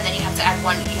there, and then you have to add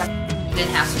 1. You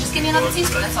didn't have, so just give me another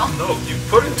teaspoon, that's all. No, you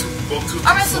put in 2 teaspoons.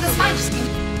 Alright, so that's fine. Just give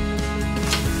me.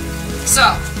 So,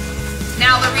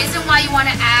 now the reason why you want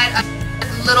to add a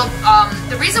little,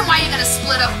 the reason why you're going to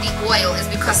split up the oil is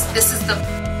because this is the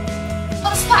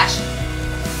little splash.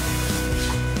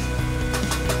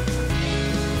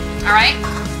 Alright?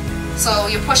 So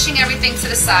you're pushing everything to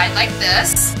the side like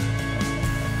this.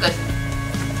 Good.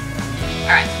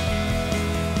 Alright.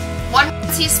 1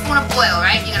 teaspoon of oil,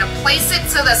 right? You're going to place it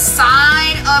to the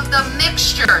side of the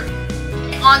mixture.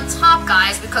 On top,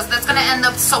 guys, because that's going to end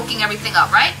up soaking everything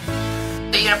up, right?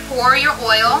 So you're going to pour your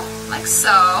oil like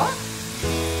so.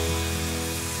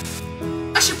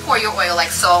 Once you pour your oil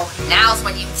like so, now's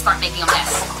when you start making a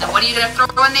mess. And what are you going to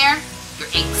throw in there? Your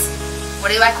eggs.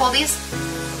 What do I call these?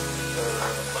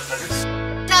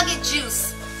 Nugget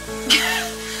juice.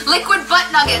 Liquid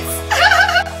butt nuggets.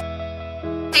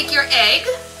 Take your egg,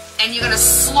 and you're going to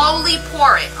slowly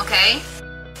pour it, okay?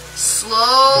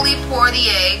 Slowly pour the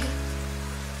egg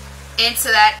into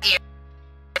that area.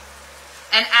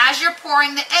 And as you're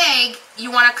pouring the egg,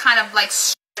 you want to kind of like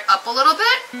stir it up a little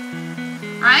bit,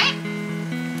 right?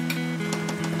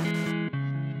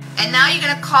 And now you're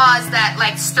going to cause that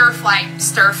like stir fry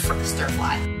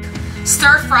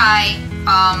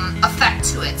effect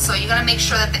to it. So you're going to make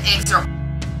sure that the eggs are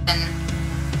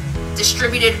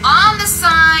distributed on the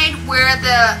side where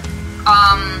the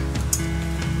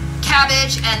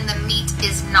cabbage and the meat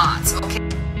is not, okay?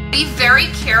 Be very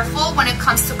careful when it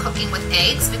comes to cooking with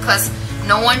eggs because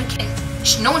no one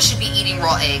should be eating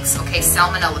raw eggs, okay?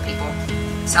 Salmonella, people.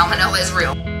 Salmonella is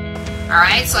real.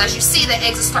 Alright, so as you see, the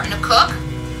eggs are starting to cook.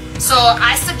 So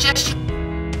I suggest you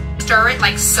stir it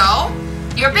like so.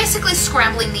 You're basically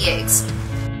scrambling the eggs.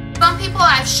 Some people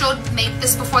I've showed make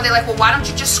this before, they're like, well, why don't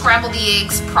you just scramble the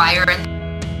eggs prior and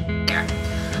there?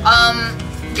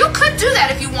 You could do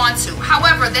that if you want to.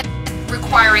 However, then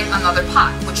requiring another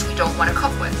pot, which we don't want to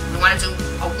cook with. We want to do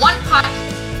a 1 pot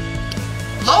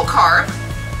low carb,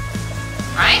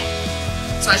 right?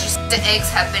 So as you see, the eggs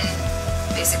have been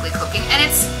basically cooking and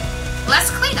it's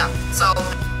less cleanup. So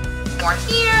more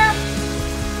here,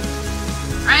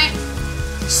 right?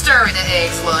 Stirring the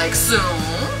eggs like so.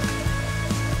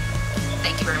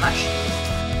 Thank you very much.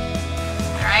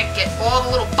 Alright, get all the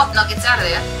little butt nuggets out of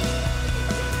there.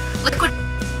 Liquid.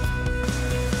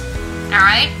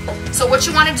 Alright, so what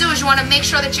you want to do is you want to make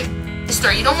sure that you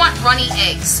stir. You don't want runny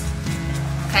eggs,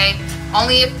 okay?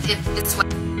 Only if it's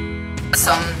like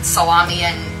some salami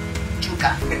and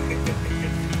yuca.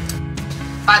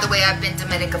 By the way, I've been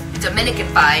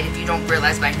Dominican-fied, if you don't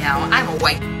realize by now. I'm a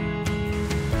white,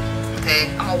 okay?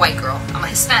 I'm a white girl. I'm a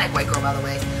Hispanic white girl, by the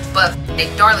way. But my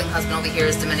darling husband over here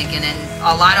is Dominican, and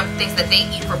a lot of things that they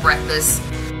eat for breakfast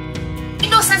made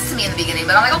no sense to me in the beginning,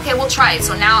 but I'm like, okay, we'll try it.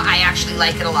 So now I actually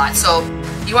like it a lot. So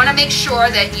you want to make sure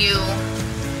that you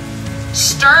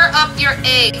stir up your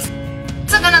eggs.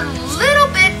 It's gonna little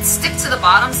bit stick to the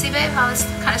bottom. See, babe, how it's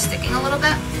kind of sticking a little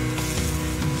bit?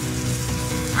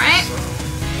 Right?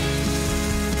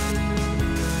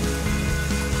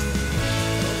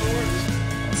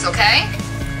 It's okay.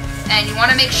 And you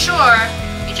want to make sure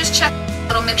you just check a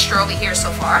little mixture over here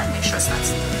so far. Make sure it's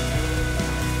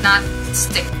not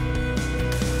sticking.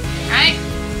 Alright?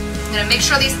 I'm going to make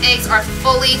sure these eggs are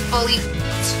fully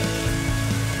cooked.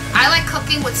 I like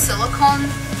cooking with silicone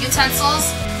utensils.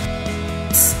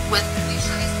 With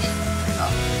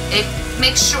it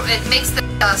makes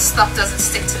the stuff doesn't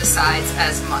stick to the sides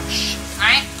as much. All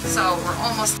right, so we're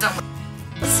almost done with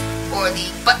this, or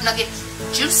the butt nugget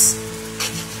juice.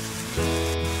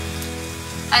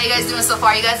 How you guys doing so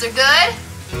far? You guys are good?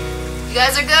 You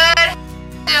guys are good?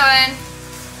 Doing?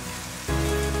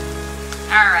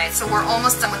 Alright, so we're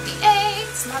almost done with the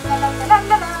eggs. La, la, la, la,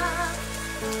 la, la.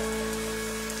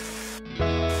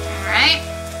 Alright.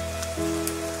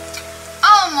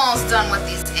 Almost done with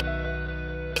these eggs.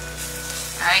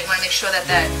 Alright, you want to make sure that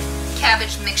that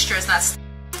cabbage mixture is not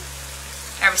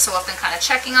every so often kind of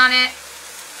checking on it.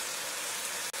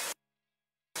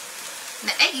 And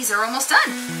the eggies are almost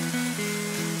done.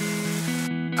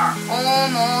 Are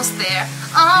almost there.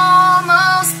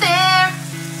 Almost there.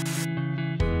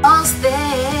 Almost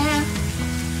there.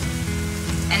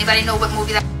 Anybody know what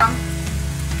movie that's from?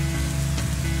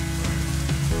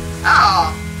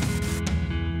 Oh.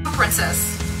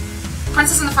 Princess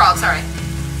and the Frog, sorry.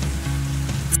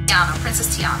 Tiana, Princess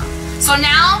Tiana. So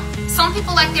now, some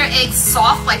people like their eggs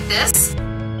soft like this.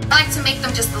 I like to make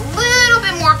them just a little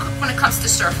bit more cooked when it comes to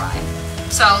stir fry.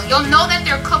 So you'll know that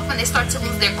they're cooked when they start to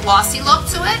lose their glossy look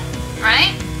to it,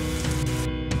 right?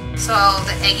 So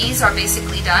the eggies are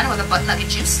basically done with a butt nugget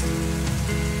juice.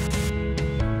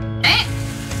 Okay.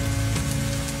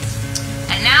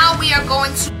 And now we are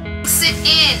going to mix it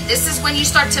in. This is when you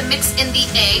start to mix in the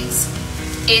eggs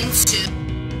into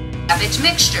cabbage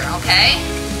mixture, okay?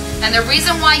 And the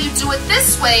reason why you do it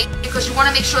this way is because you want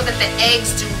to make sure that the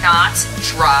eggs do not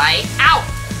dry out.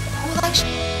 Who likes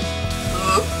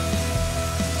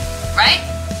right?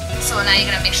 So now you're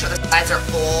gonna make sure the sides are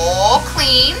all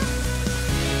clean.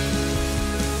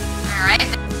 Alright,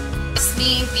 next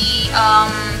me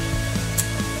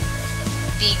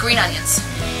the green onions.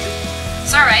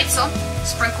 It's alright, so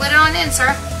sprinkle it on in,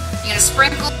 sir. You're gonna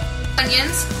sprinkle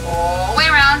onions all the way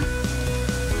around.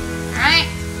 Alright.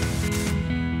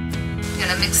 You're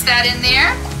gonna mix that in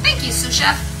there. Thank you, sous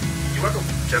chef. You're welcome,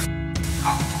 chef.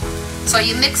 Oh. So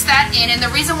you mix that in, and the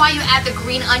reason why you add the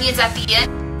green onions at the end,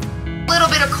 a little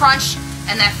bit of crunch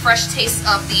and that fresh taste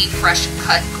of the fresh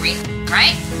cut green,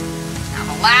 right? Now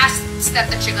the last step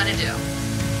that you're gonna do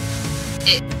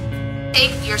is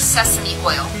take your sesame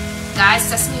oil. Guys,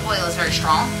 sesame oil is very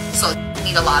strong, so you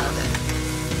need a lot of it.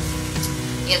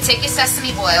 You're gonna take your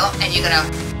sesame oil and you're gonna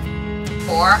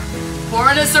pour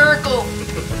in a circle.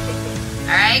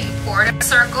 Alright, you pour it in a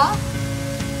circle.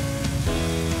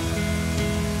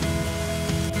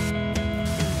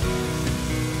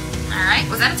 Alright,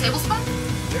 was that a tablespoon?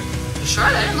 You sure?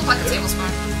 That didn't look like a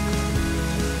tablespoon.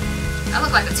 That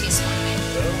looked like a teaspoon to me.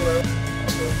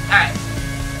 Alright,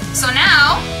 so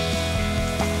now,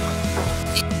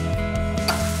 if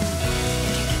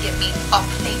you can get me a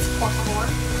plate, por favor.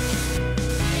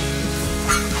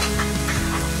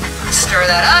 Stir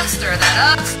that up, stir that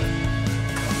up.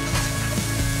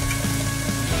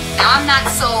 Now I'm not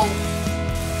so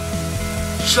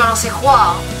je ne sais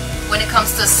quoi when it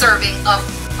comes to serving of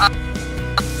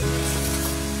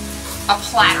a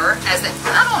platter, as that.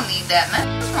 I don't need that, man.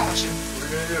 What's wrong with you?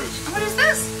 What are you What is gonna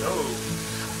use? this? No.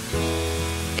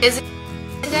 Is it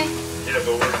today? Yeah,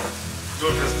 but we're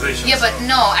doing presentation. Yeah, but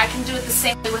no, I can do it the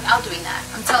same way without doing that.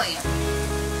 I'm telling you.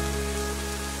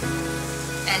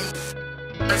 And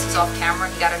this is off camera,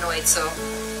 and you got annoyed, so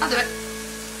I'll do it.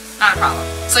 Not a problem.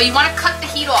 So you want to cut the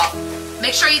heat off.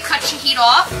 Make sure you cut your heat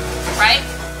off, right?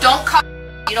 Don't cover.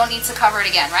 You don't need to cover it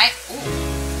again, right? Ooh.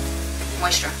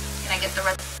 Moisture. Can I get the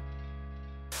red?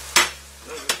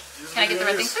 Can I get the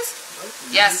red thing, please?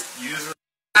 Yes.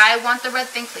 I want the red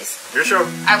thing, please. Your show.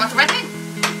 I want the red thing.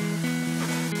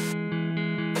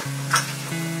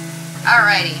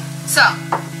 Alrighty. So,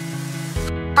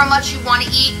 how much you want to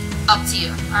eat, up to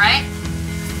you. Alright?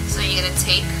 So you're going to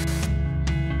take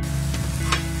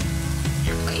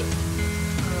your plate,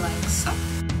 like so.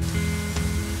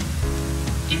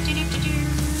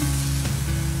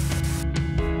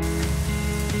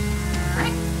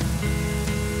 Alright.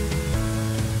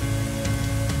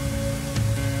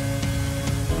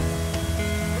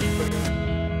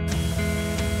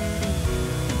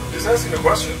 Just asking a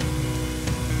question.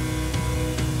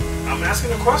 I'm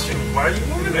asking a question. Why are you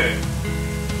moving it?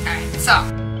 Alright, so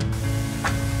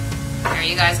there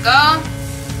you guys go.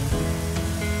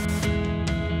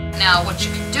 Now what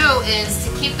you can do is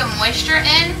to keep the moisture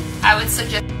in, I would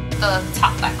suggest the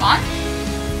top back on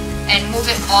and move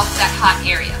it off that hot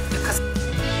area, because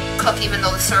cook even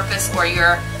though the surface or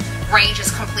your range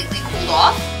is completely cooled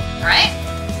off. Alright?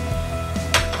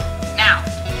 Now,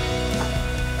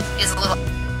 here's a little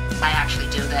I actually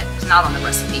do that. It's not on the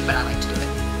recipe, but I like to do it.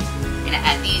 gonna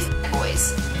add these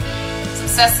boys. Some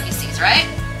sesame seeds, right?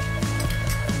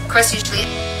 Chris usually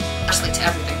adds to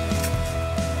everything.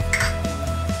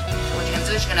 So what you're gonna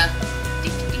do is you're gonna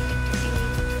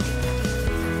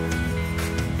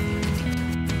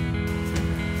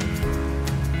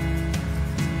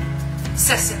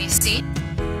sesame seed,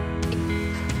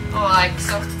 like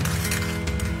so.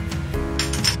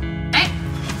 Okay.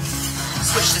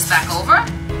 Switch this back over.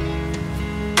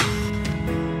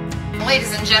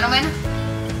 Ladies and gentlemen,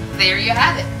 there you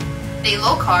have it. A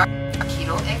low-carb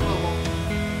keto egg roll.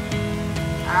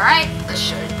 Alright,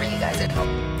 let's bring you guys in.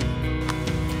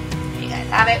 You guys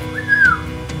have it.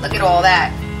 Look at all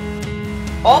that.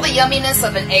 All the yumminess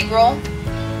of an egg roll.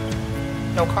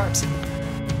 No carbs.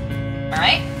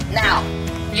 Alright, now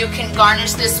you can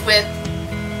garnish this with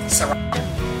sriracha,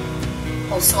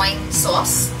 hoisin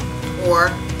sauce, or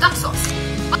duck sauce.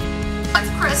 Let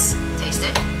Chris taste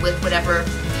it with whatever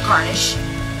garnish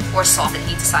or sauce that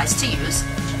he decides to use.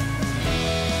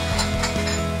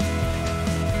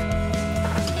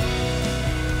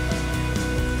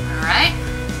 Alright.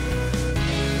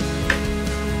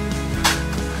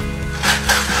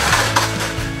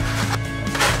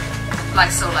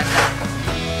 Like so, like that.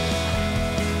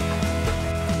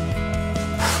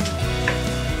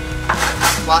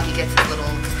 While he gets his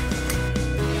little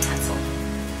utensil.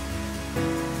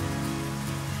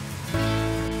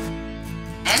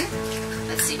 And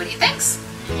let's see what he thinks.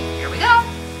 Here we go.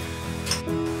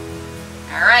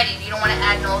 Alrighty, you don't want to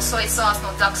add no soy sauce,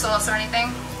 no duck sauce or anything?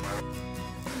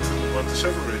 What the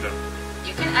chef already done?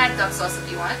 You can add duck sauce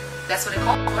if you want. That's what it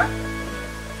called for.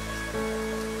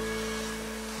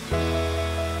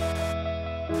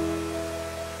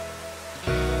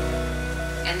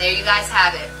 And there you guys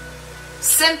have it.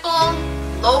 Simple,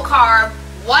 low carb,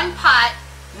 one pot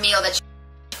meal that you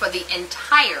for the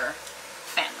entire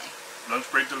family. Lunch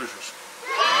break delicious.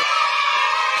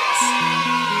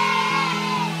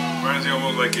 Reminds me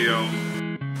almost like a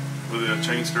with a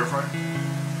Chinese stir fry.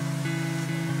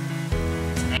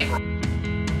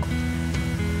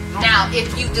 Now,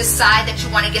 if you decide that you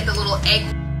want to get the little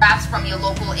egg wraps from your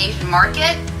local Asian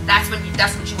market, that's what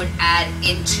you would add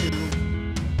into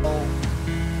the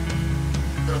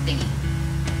little thingy.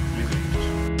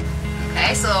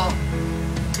 Okay, so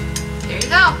there you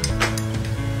go.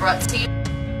 Brought to you.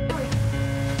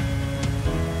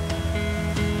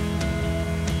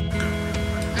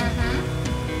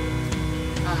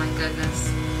 Oh my goodness.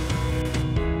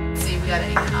 Let's see if we got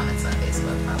any comments on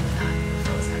Facebook. Probably not.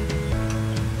 Frozen.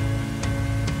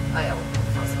 Oh yeah, we'll put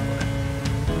frozen a little bit.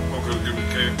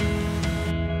 Okay,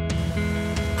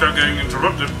 kept getting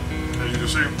interrupted, as you can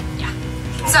see. Yeah.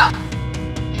 So,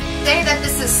 say that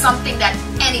this is something that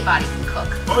anybody can cook.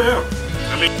 Oh yeah.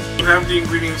 I mean, you have the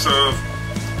ingredients of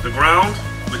the ground,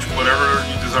 which whatever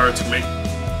you desire to make,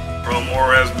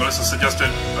 or as Melissa suggested,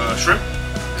 shrimp.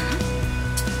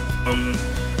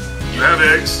 You have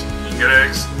eggs, you can get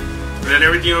eggs, and then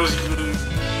everything else you can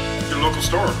your local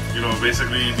store. You know,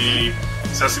 basically the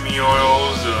sesame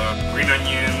oils, green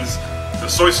onions, the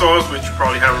soy sauce, which you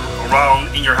probably have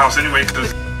around in your house anyway,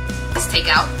 because Let's take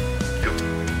out.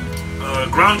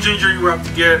 Ground ginger you have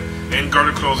to get, and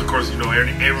garlic cloves, of course. You know,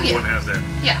 everyone has that.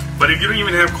 Yeah. But if you don't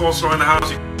even have coleslaw in the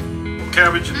house, you can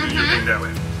cabbage and do your thing that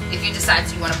way. If you decide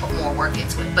you want to put more work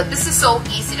into it, but this is so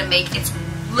easy to make. It's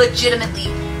legitimately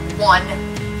one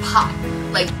pot.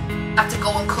 Like, you have to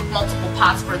go and cook multiple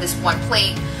pots for this one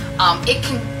plate. It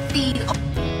can feed,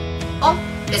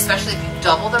 especially if you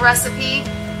double the recipe.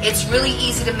 It's really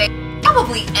easy to make,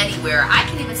 probably anywhere. I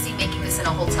can even see making this in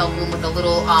a hotel room with a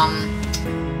little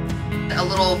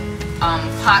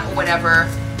pot or whatever,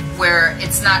 where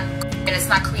it's not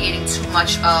creating too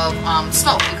much of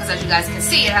smoke, because as you guys can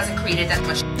see, it hasn't created that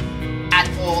much at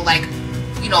all, like,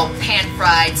 you know, pan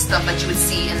fried stuff that you would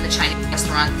see in the Chinese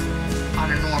restaurant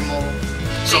on a normal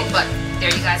thing. But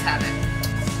there you guys have it.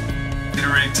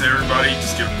 Reiterate to everybody,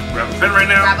 just grab a pen right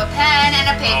now. Grab a pen and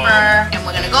a paper, and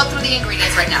we're gonna go through the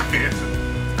ingredients right now.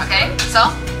 Okay, so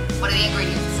what are the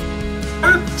ingredients?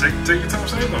 Take your time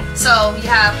saying them. So you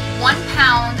have 1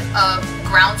 pound of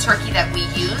ground turkey that we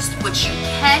used, which you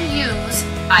can use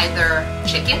either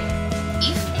chicken,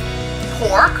 beef,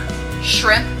 pork,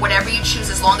 shrimp, whatever you choose,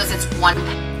 as long as it's 1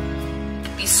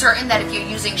 pound. Be certain that if you're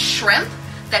using shrimp,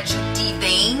 that you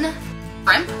devein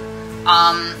shrimp.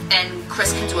 And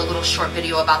Chris can do a little short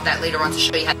video about that later on to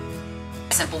show you how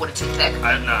simple with a toothpick.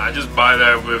 I just buy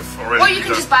that with already. Or you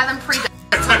can just buy them pre-done.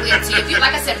 It's totally up to you. If you.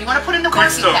 Like I said, if you want to put in the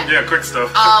work, you can. Yeah, quick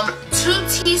stuff.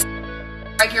 2 teaspoons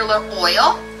regular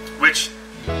oil. Which,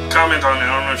 comment on it,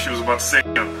 I don't know if she was about to say,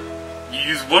 you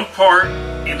use 1 part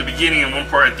in the beginning and 1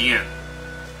 part at the end.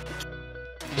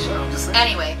 So I'm just saying.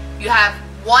 Anyway, You have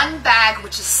 1 bag,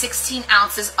 which is 16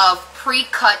 ounces of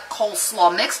pre-cut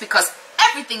coleslaw mix, because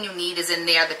everything you need is in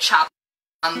there. The chopped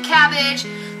cabbage,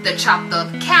 the chopped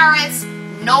up carrots,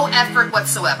 no effort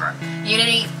whatsoever. You're gonna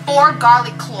need 4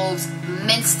 garlic cloves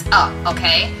minced up,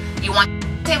 okay? You want 2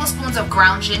 tablespoons of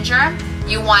ground ginger.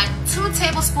 You want 2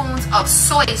 tablespoons of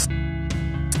soy sauce,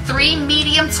 3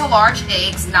 medium to large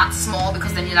eggs, not small,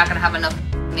 because then you're not gonna have enough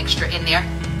mixture in there,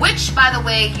 which, by the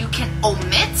way, you can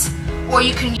omit or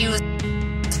you can use,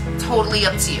 totally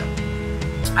up to you.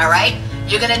 All right,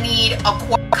 you're gonna need a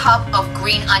 1/4 cup of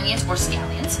green onions, or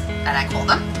scallions, that I call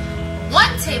them,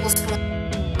 1 tablespoon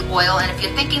of oil, and if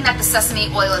you're thinking that the sesame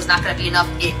oil is not gonna be enough,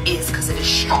 it is, because it is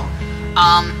strong.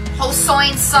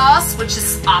 Hoisin sauce, which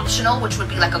is optional, which would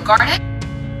be like a garnish.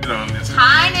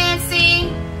 Hi,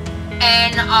 Nancy.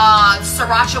 And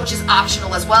sriracha, which is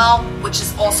optional as well, which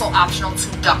is also optional to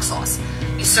duck sauce.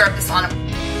 You serve this on a,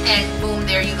 and boom,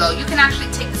 there you go. You can actually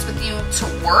take this with you to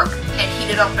work and heat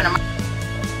it up in a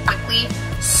quickly.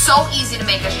 So easy to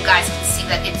make, as you guys can see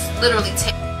that it's literally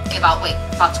taking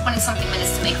about 20-something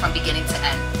minutes to make from beginning to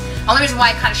end. Only reason why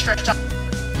I kind of stretched up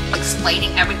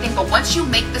explaining everything, but once you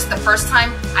make this the first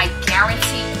time, I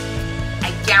guarantee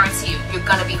you, you're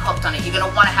gonna be hooked on it. You're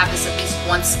gonna want to have this at least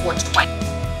once or twice,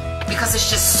 because it's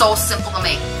just so simple to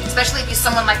make. Especially if you're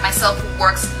someone like myself who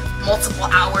works multiple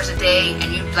hours a day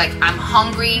and you like, I'm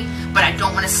hungry, but I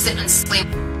don't want to sit and sleep.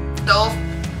 Stove,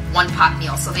 1 pot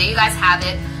meal. So there you guys have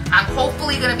it. I'm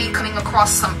hopefully going to be coming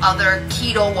across some other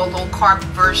keto or low carb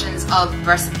versions of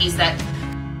recipes that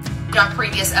I've done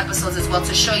previous episodes as well,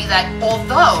 to show you that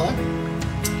although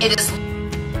it is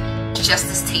just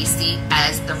as tasty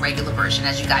as the regular version,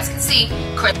 as you guys can see,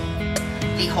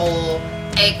 the whole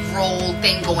egg roll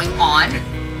thing going on.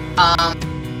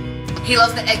 He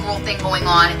loves the egg roll thing going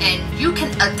on, and you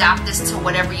can adapt this to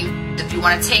whatever you, if you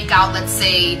want to take out, let's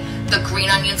say, the green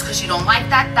onions because you don't like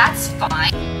that, that's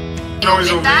fine. You always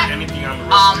omit omit that. anything on the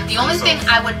recipe. The only thing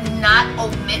I would not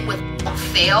omit without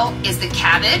fail is the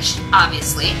cabbage,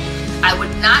 obviously. I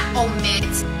would not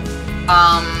omit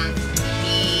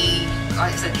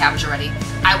I said cabbage already.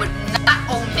 I would not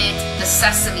omit the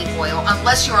sesame oil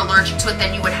unless you're allergic to it.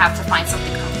 Then you would have to find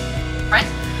something different.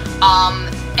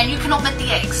 And you can omit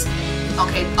the eggs.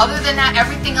 Okay. Other than that,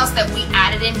 everything else that we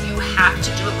added in, you have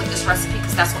to do it with this recipe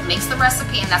because that's what makes the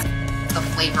recipe and that's the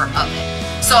flavor of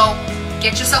it. So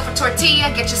get yourself a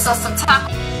tortilla, get yourself some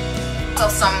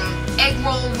tacos, some egg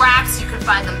roll wraps. You can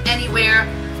find them anywhere,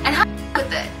 and have fun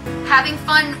with it. Having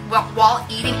fun while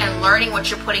eating and learning what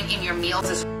you're putting in your meals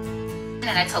is.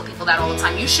 And I tell people that all the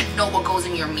time. You should know what goes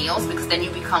in your meals because then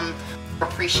you become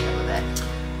appreciative of it.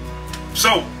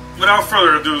 So, without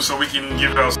further ado, so we can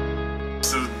give it out to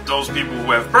those people who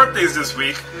have birthdays this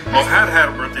week, or had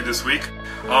a birthday this week,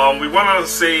 we want to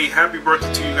say happy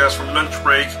birthday to you guys from lunch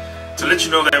break, to let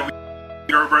you know that we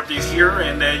our birthdays here,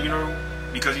 and that, you know,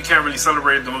 because you can't really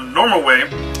celebrate it the normal way,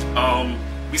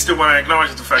 we still want to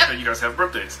acknowledge the fact that you guys have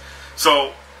birthdays.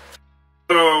 So,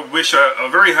 I want to wish a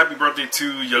very happy birthday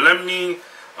to Yalemni,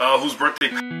 whose birthday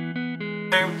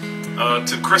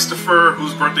to Christopher,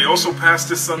 whose birthday also passed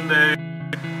this Sunday,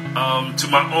 to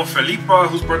my Aunt Felipa,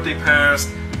 whose birthday passed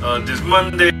this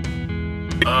Monday.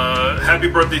 Happy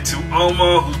birthday to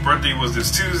Alma, whose birthday was this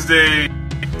Tuesday.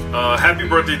 Happy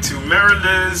birthday to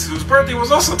Mary-Liz, whose birthday was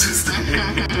also Tuesday.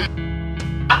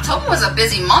 October was a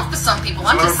busy month for some people,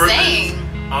 I'm just saying.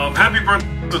 Happy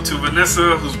birthday to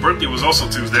Vanessa, whose birthday was also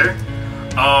Tuesday.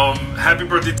 Happy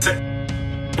birthday to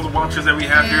all the watchers that we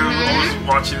have here, always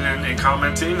watching and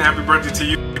commenting. Happy birthday to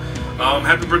you.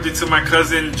 Happy birthday to my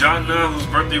cousin Jonna, whose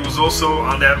birthday was also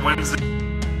on that Wednesday.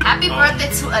 Happy birthday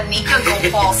to Anika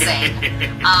Gopalsing.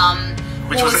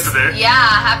 Which was today. Yeah,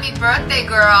 happy birthday,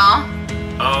 girl.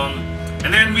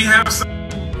 And then we have some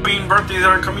birthdays that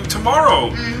are coming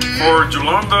tomorrow for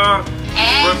Jolanda,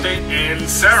 birthday, and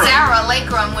Sarah. Sarah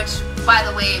Lakerum, which, by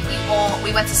the way,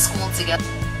 we went to school together.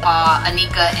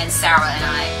 Anika and Sarah and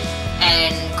I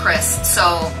and Chris.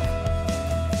 So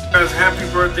guys, happy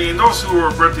birthday, and those who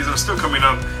are birthdays are still coming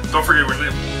up, don't forget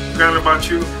we're forgotten about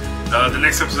you. The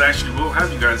next episode actually will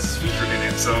have you guys featured in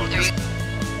it. So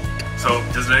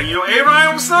just letting you know, hey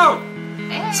Ryan, what's up?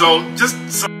 Hey. So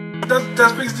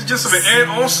that's basically the gist of it. And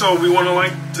also we want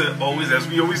to always, as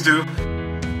we always do,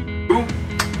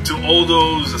 to all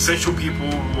those essential people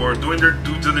who are doing their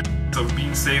due diligence of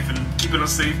being safe and keeping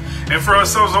us safe, and for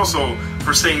ourselves also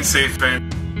for staying safe.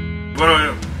 And we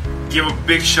want to give a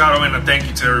big shout out and a thank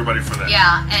you to everybody for that.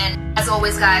 Yeah, and as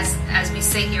always, guys, as we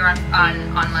say here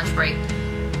on lunch break,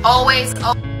 always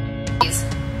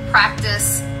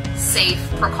practice safe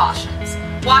precautions.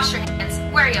 Wash your hands,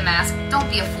 wear your mask, don't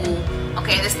be a fool.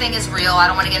 Okay, this thing is real. I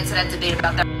don't want to get into that debate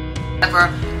about that.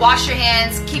 Wash your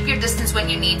hands, keep your distance when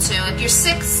you need to. If you're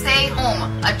sick, stay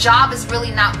home. A job is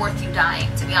really not worth you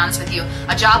dying, to be honest with you.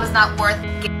 A job is not worth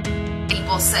getting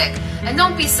people sick. And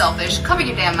don't be selfish. Cover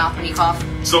your damn mouth when you cough.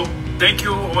 So, thank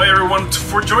you everyone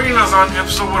for joining us on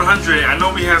episode 100. I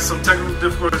know we had some technical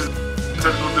difficulties.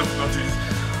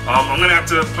 I'm gonna have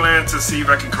to plan to see if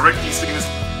I can correct these things.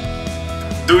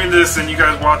 Doing this and you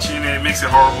guys watching it makes it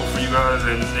horrible for you guys,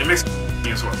 and it makes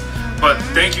me as well. But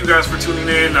thank you guys for tuning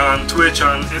in on Twitch,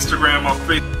 on Instagram, on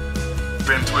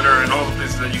Facebook, and Twitter, and all the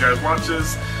places that you guys watch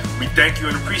us. We thank you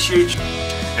and appreciate you.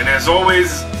 And as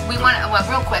always, we want to, well,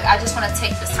 real quick, I just want to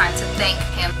take this time to thank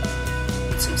him,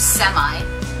 to Semi,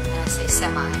 and I say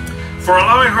Semi, for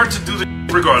allowing her to do the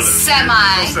regardless.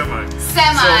 Semi so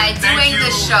doing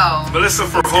the show. Melissa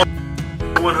for home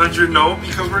 100, no,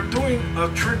 because we're doing a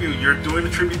tribute. You're doing a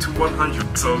tribute to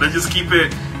 100, so let's just keep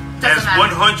it as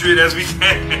 100 as we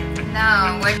can.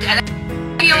 No, we're at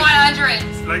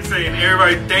 100. Like saying,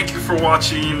 everybody, thank you for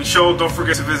watching the show. Don't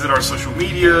forget to visit our social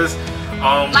medias.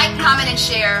 Like, comment, and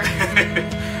share.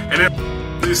 And as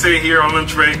we say here on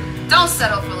Lunch Break, don't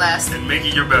settle for less. And make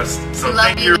it your best. So we love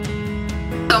thank you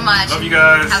so much. Love you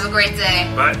guys. Have a great day.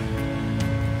 Bye.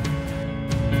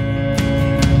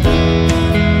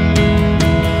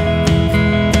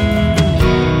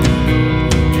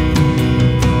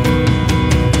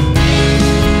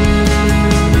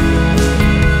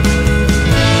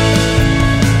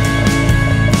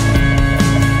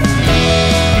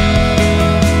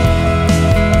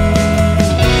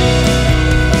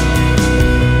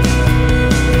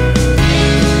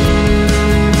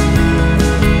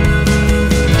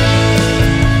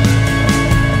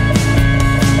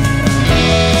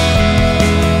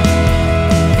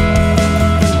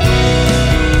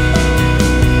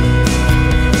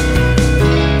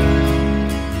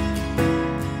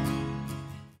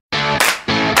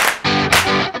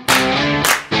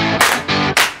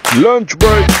 Lunch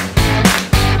break.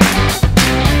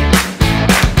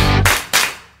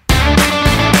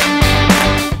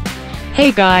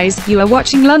 Hey guys, you are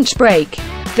watching Lunch Break,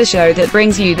 the show that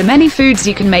brings you the many foods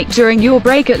you can make during your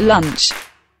break at lunch.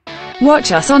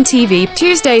 Watch us on TV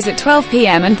Tuesdays at 12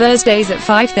 p.m. and Thursdays at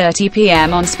 5:30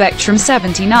 p.m. on Spectrum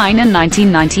 79 and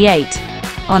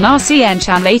 1998, on RCN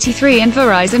Channel 83 and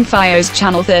Verizon Fios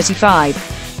Channel 35.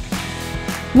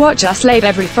 Watch us live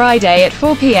every Friday at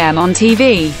 4 p.m. on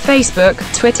TV, Facebook,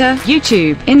 Twitter,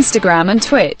 YouTube, Instagram and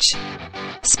Twitch.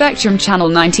 Spectrum Channel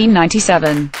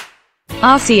 1997,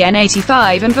 RCN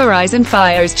 85 and Verizon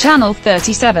Fios Channel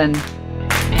 37.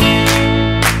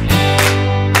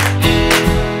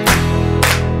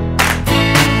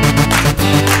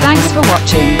 Thanks for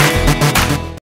watching.